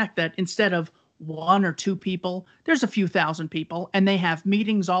 just the fact that instead of 1 or 2 people, there's a few thousand people, and they have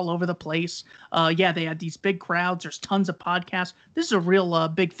meetings all over the place. They have these big crowds. There's tons of podcasts. This is a real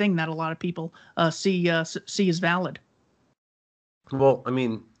big thing that a lot of people see as valid. Well, I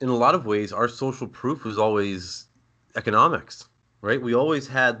mean, in a lot of ways, our social proof was always economics, right? We always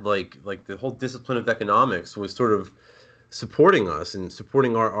had like the whole discipline of economics was sort of supporting us and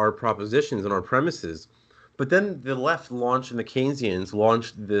supporting our propositions and our premises. But then the left launched and the Keynesians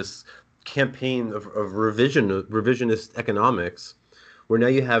launched this campaign of revisionist economics, where now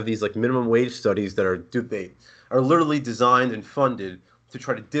you have these like minimum wage studies that they are literally designed and funded to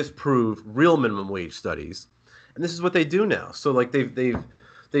try to disprove real minimum wage studies. And this is what they do now. So like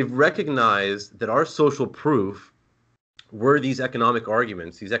they've recognized that our social proof were these economic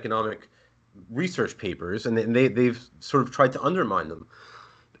arguments, these economic research papers, and they've sort of tried to undermine them.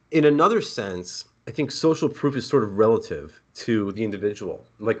 In another sense, I think social proof is sort of relative to the individual.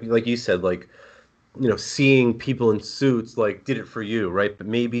 Like you said, like, you know, seeing people in suits like did it for you, right? But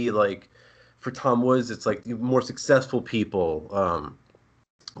maybe like for Tom Woods, it's like more successful people.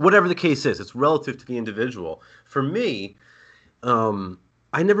 Whatever the case is, it's relative to the individual. For me,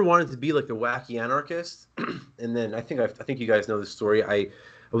 I never wanted to be like a wacky anarchist, and then I think you guys know this story. I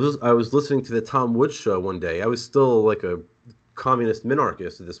was listening to the Tom Woods show one day. I was still like a communist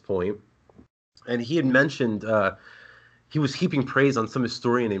minarchist at this point, and he had mentioned he was heaping praise on some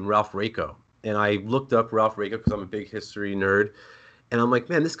historian named Ralph Raico, and I looked up Ralph Raico because I'm a big history nerd, and I'm like,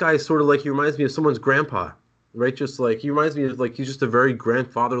 man, this guy is sort of like, he reminds me of someone's grandpa, right? Just like he reminds me of like he's just a very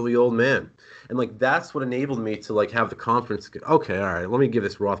grandfatherly old man, and like that's what enabled me to like have the confidence to go, okay, all right, let me give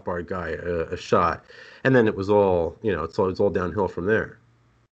this Rothbard guy a shot, and then it was all, you know, it's all downhill from there.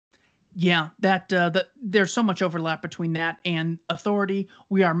 Yeah, there's so much overlap between that and authority.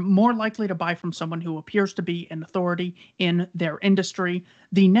 We are more likely to buy from someone who appears to be an authority in their industry.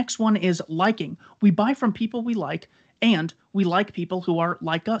 The next one is liking. We buy from people we like, and we like people who are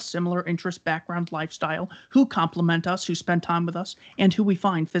like us, similar interest, background, lifestyle, who complement us, who spend time with us, and who we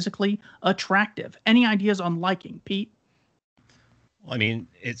find physically attractive. Any ideas on liking, Pete? Well, I mean,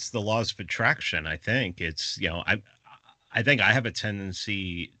 it's the laws of attraction. I think it's, you know, I think I have a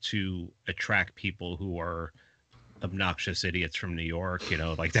tendency to attract people who are obnoxious idiots from New York, you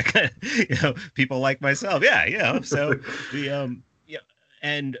know, like that kind of, you know, people like myself. Yeah, you know, so yeah,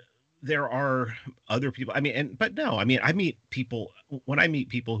 and there are other people. I mean, but no, I mean, I meet people when I meet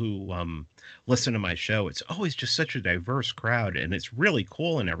people who listen to my show. It's always just such a diverse crowd, and it's really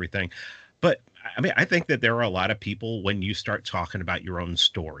cool and everything. But I mean, I think that there are a lot of people when you start talking about your own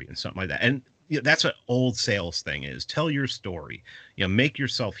story and something like that, and you know, that's what old sales thing is. Tell your story, you know, make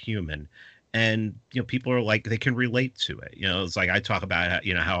yourself human. And, you know, people are like, they can relate to it. You know, it's like I talk about,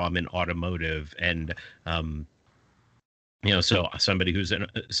 you know, how I'm in automotive and, you know, so somebody who's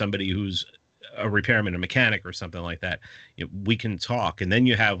a repairman, a mechanic or something like that, you know, we can talk. And then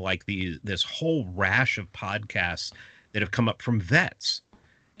you have like this whole rash of podcasts that have come up from vets.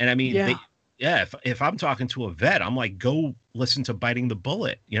 And I mean, if I'm talking to a vet, I'm like, go listen to Biting the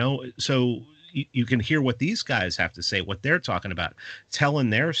Bullet, you know, so you can hear what these guys have to say, what they're talking about, telling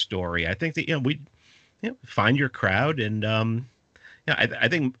their story. I think that, you know, find your crowd. And, you know, I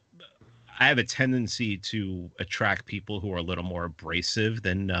think I have a tendency to attract people who are a little more abrasive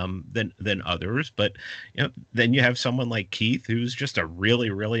than others. But, you know, then you have someone like Keith, who's just a really,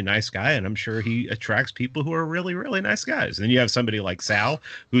 really nice guy. And I'm sure he attracts people who are really, really nice guys. And then you have somebody like Sal,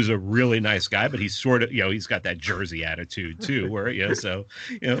 who's a really nice guy, but he's sort of, you know, he's got that Jersey attitude too, where, you know, so,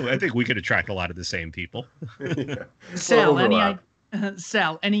 you know, I think we could attract a lot of the same people. Yeah. Sal,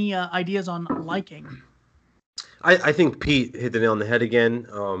 any ideas on liking? I think Pete hit the nail on the head again.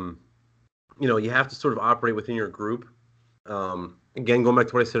 You know, you have to sort of operate within your group. Again, going back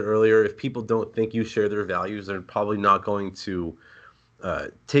to what I said earlier, if people don't think you share their values, they're probably not going to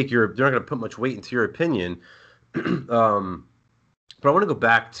they're not going to put much weight into your opinion. But I want to go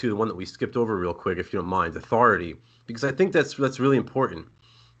back to the one that we skipped over real quick, if you don't mind, authority, because I think that's really important.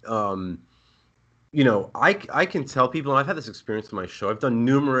 You know, I can tell people, and I've had this experience on my show. I've done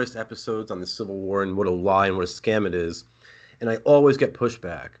numerous episodes on the Civil War and what a lie and what a scam it is, and I always get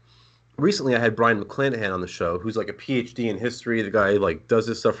pushback. Recently, I had Brian McClanahan on the show, who's like a PhD in history. The guy like does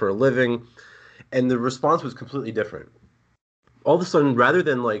this stuff for a living, and the response was completely different. All of a sudden, rather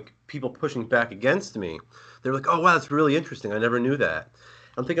than like people pushing back against me, they're like, "Oh wow, that's really interesting. I never knew that."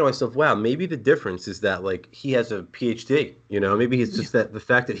 I'm thinking to myself, "Wow, maybe the difference is that like he has a PhD. You know, maybe it's just that the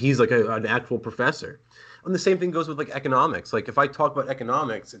fact that he's like an actual professor." And the same thing goes with like economics. Like if I talk about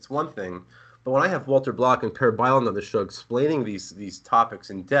economics, it's one thing, but when I have Walter Block and Per Byland on the show explaining these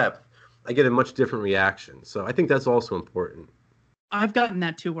topics in depth, I get a much different reaction. So I think that's also important. I've gotten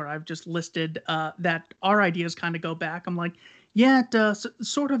that too, where I've just listed that our ideas kind of go back. I'm like, yeah,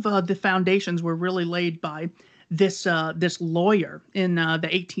 sort of the foundations were really laid by this lawyer in the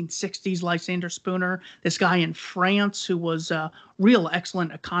 1860s, Lysander Spooner, this guy in France who was a real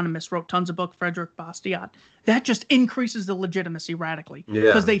excellent economist, wrote tons of books, Frederick Bastiat. That just increases the legitimacy radically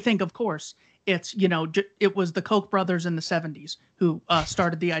because they think, of course, it's, it was the Koch brothers in the 70s who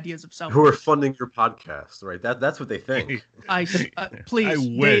started the ideas of self. Who are funding your podcast, right? That's what they think. Please,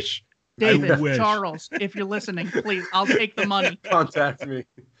 I wish. David, I wish. Charles, if you're listening, please, I'll take the money. Contact me.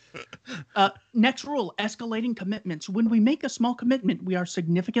 Next rule, escalating commitments. When we make a small commitment, we are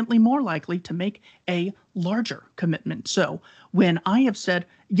significantly more likely to make a larger commitment. So when I have said,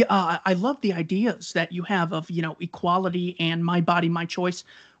 I love the ideas that you have of, equality and my body, my choice.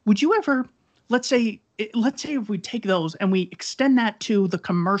 Would you ever, let's say if we take those and we extend that to the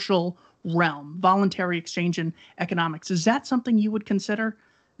commercial realm, voluntary exchange in economics, is that something you would consider?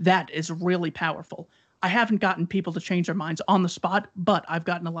 That is really powerful. I haven't gotten people to change their minds on the spot, but I've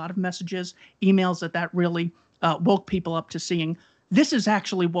gotten a lot of messages, emails that really woke people up to seeing this is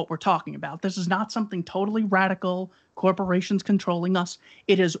actually what we're talking about. This is not something totally radical, corporations controlling us.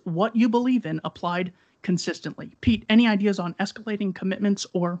 It is what you believe in applied consistently. Pete, any ideas on escalating commitments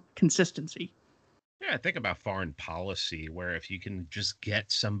or consistency? Yeah, think about foreign policy, where if you can just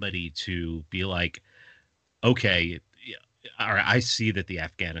get somebody to be like, okay, all right, I see that the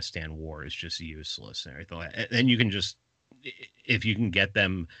Afghanistan war is just useless and everything like that. And you can just, if you can get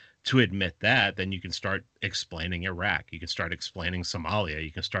them to admit that, then you can start explaining Iraq. You can start explaining Somalia. You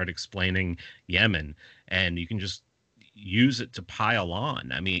can start explaining Yemen, and you can just use it to pile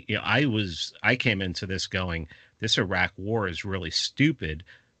on. I mean, I came into this going, this Iraq war is really stupid,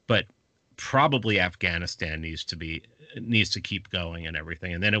 but probably Afghanistan needs to keep going and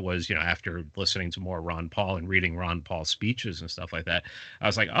everything. And then it was, after listening to more Ron Paul and reading Ron Paul speeches and stuff like that, I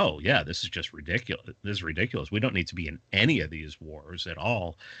was like, oh yeah, this is just ridiculous. This is ridiculous. We don't need to be in any of these wars at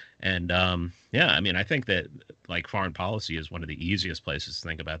all. And I mean, I think that like foreign policy is one of the easiest places to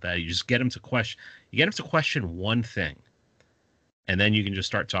think about that. You just get them to question one thing. And then you can just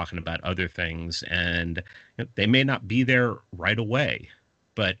start talking about other things, and they may not be there right away,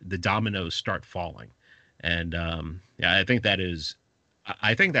 but the dominoes start falling. And I think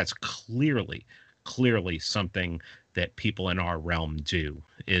that's clearly something that people in our realm do,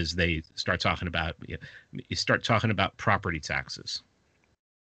 is they start talking about, you start talking about property taxes.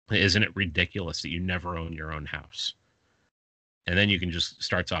 Isn't it ridiculous that you never own your own house? And then you can just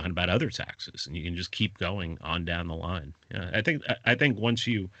start talking about other taxes, and you can just keep going on down the line. I think once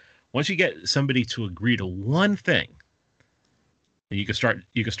you get somebody to agree to one thing, you can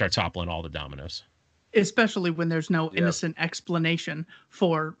start toppling all the dominoes. Especially when there's no innocent explanation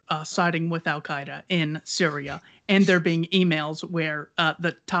for siding with Al-Qaeda in Syria, and there being emails where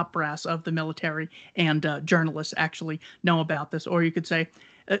the top brass of the military and journalists actually know about this. Or you could say,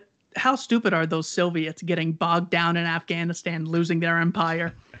 how stupid are those Soviets getting bogged down in Afghanistan, losing their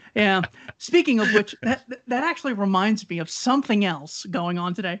empire? Yeah. Speaking of which, that actually reminds me of something else going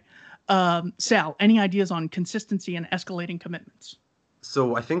on today. Sal, any ideas on consistency and escalating commitments?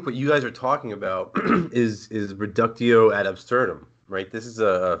 So I think what you guys are talking about is reductio ad absurdum, right? This is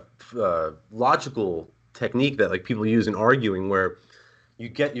a logical technique that like people use in arguing, where you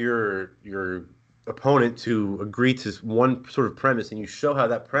get your opponent to agree to one sort of premise, and you show how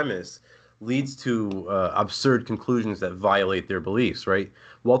that premise leads to absurd conclusions that violate their beliefs, right?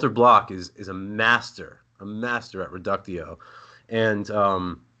 Walter Block is a master at reductio, and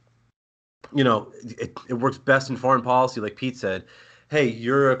it works best in foreign policy, like Pete said. Hey,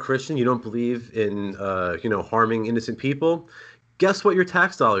 you're a Christian, you don't believe in harming innocent people. Guess what your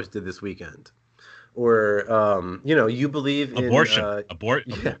tax dollars did this weekend? Or you believe abortion.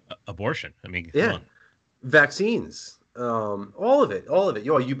 In Abortion. I mean, come on. Vaccines. All of it.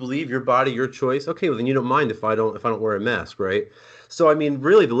 You believe your body, your choice. Okay, well then you don't mind if I don't wear a mask, right? So I mean,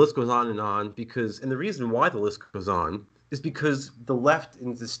 really, the list goes on, and the reason why the list goes on is because the left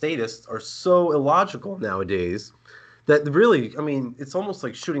and the statists are so illogical nowadays that really, I mean, it's almost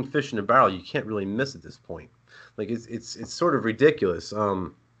like shooting fish in a barrel. You can't really miss at this point. Like it's sort of ridiculous. I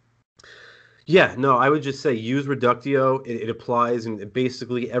would just say use reductio. It applies in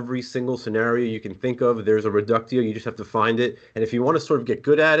basically every single scenario you can think of. There's a reductio. You just have to find it. And if you want to sort of get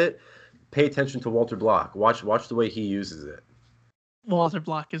good at it, pay attention to Walter Block. Watch the way he uses it. Walter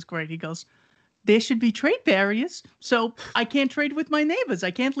Block is great. He goes, there should be trade barriers, so I can't trade with my neighbors.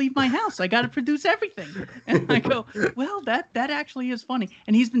 I can't leave my house. I got to produce everything. And I go, well, that actually is funny.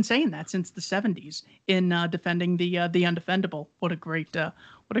 And he's been saying that since the 70s in defending the undefendable. What a great The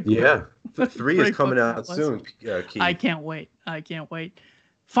 3 is coming out soon, Keith. I can't wait.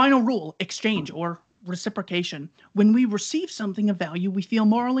 Final rule: exchange or reciprocation. When we receive something of value, we feel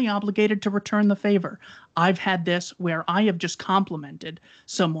morally obligated to return the favor. I've had this where I have just complimented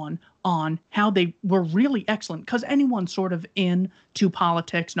someone on how they were really excellent, because anyone sort of into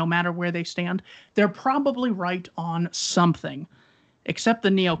politics, no matter where they stand, they're probably right on something. Except the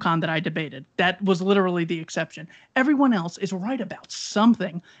neocon that I debated. That was literally the exception. Everyone else is right about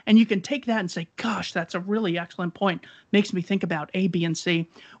something. And you can take that and say, gosh, that's a really excellent point. Makes me think about A, B, and C.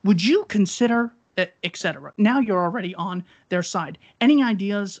 Would you consider, etc.? Now you're already on their side. Any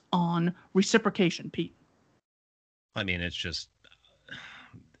ideas on reciprocation, Pete? I mean, it's just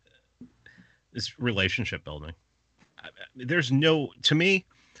it's relationship building. To me,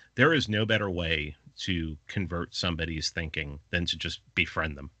 there is no better way to convert somebody's thinking than to just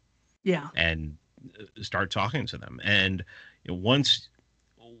befriend them. Yeah. And start talking to them. And once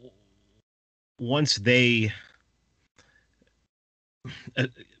they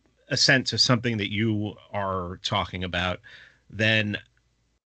assent to something that you are talking about, then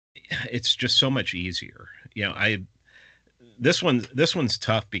it's just so much easier. This one's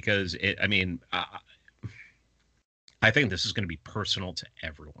tough because I think this is going to be personal to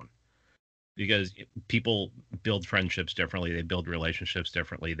everyone. Because people build friendships differently, they build relationships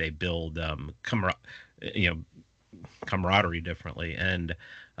differently, they build camaraderie differently, and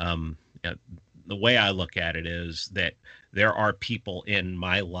the way I look at it is that there are people in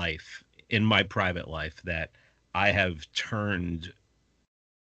my life, in my private life, that I have changed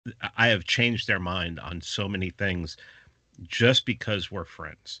their mind on so many things just because we're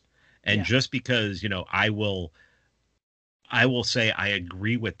friends, and just because I will say I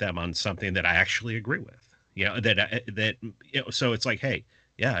agree with them on something that I actually agree with. So it's like, hey,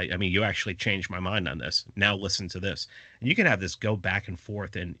 yeah, I mean, you actually changed my mind on this. Now listen to this, and you can have this go back and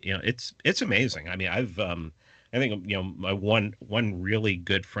forth, and it's amazing. I mean, I think my one really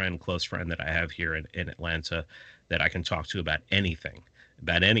good friend, close friend that I have here in Atlanta, that I can talk to about anything,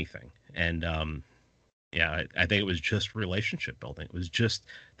 and I think it was just relationship building. It was just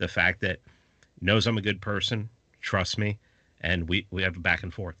the fact that knows I'm a good person, trusts me. And we have a back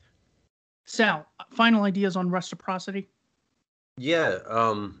and forth. Sal, final ideas on reciprocity? Yeah,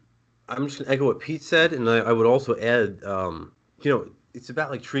 I'm just gonna echo what Pete said, and I would also add, it's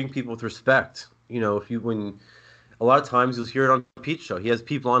about like treating people with respect. When a lot of times you'll hear it on Pete's show, he has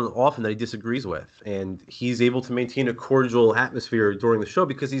people on often that he disagrees with, and he's able to maintain a cordial atmosphere during the show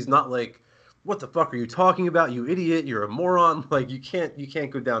because he's not like, "What the fuck are you talking about, you idiot? You're a moron!" Like you can't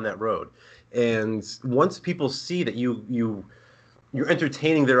go down that road. And once people see that you're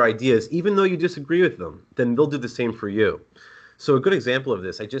entertaining their ideas, even though you disagree with them, then they'll do the same for you. So a good example of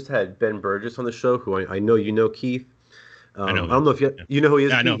this, I just had Ben Burgess on the show, who I know you know, Keith. I know. I don't know if you know who he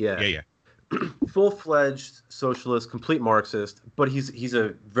is. Yeah, I know. Pete? Yeah. Full-fledged socialist, complete Marxist, but he's a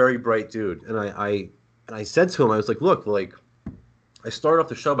very bright dude. And I said to him, I was like, look, like I started off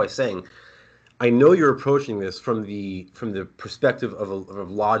the show by saying, I know you're approaching this from the perspective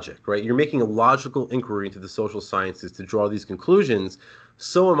of logic, right? You're making a logical inquiry into the social sciences to draw these conclusions.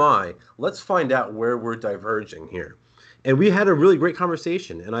 So am I. Let's find out where we're diverging here. And we had a really great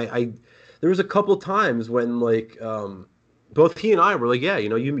conversation. And there was a couple times when both he and I were like, yeah,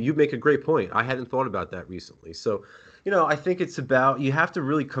 you make a great point. I hadn't thought about that recently. So, I think it's about, you have to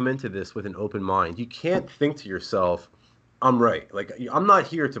really come into this with an open mind. You can't think to yourself, I'm right. Like, I'm not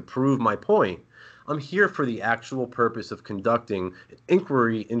here to prove my point. I'm here for the actual purpose of conducting an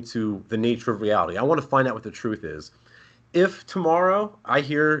inquiry into the nature of reality. I want to find out what the truth is. If tomorrow I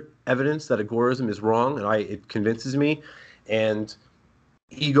hear evidence that agorism is wrong and it convinces me, and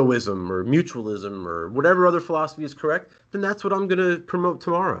egoism or mutualism or whatever other philosophy is correct, then that's what I'm going to promote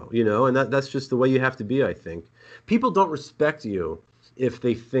tomorrow, and that's just the way you have to be, I think. People don't respect you if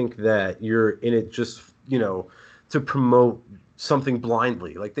they think that you're in it just, to promote something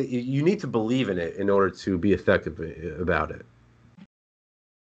blindly. Like you need to believe in it in order to be effective about it.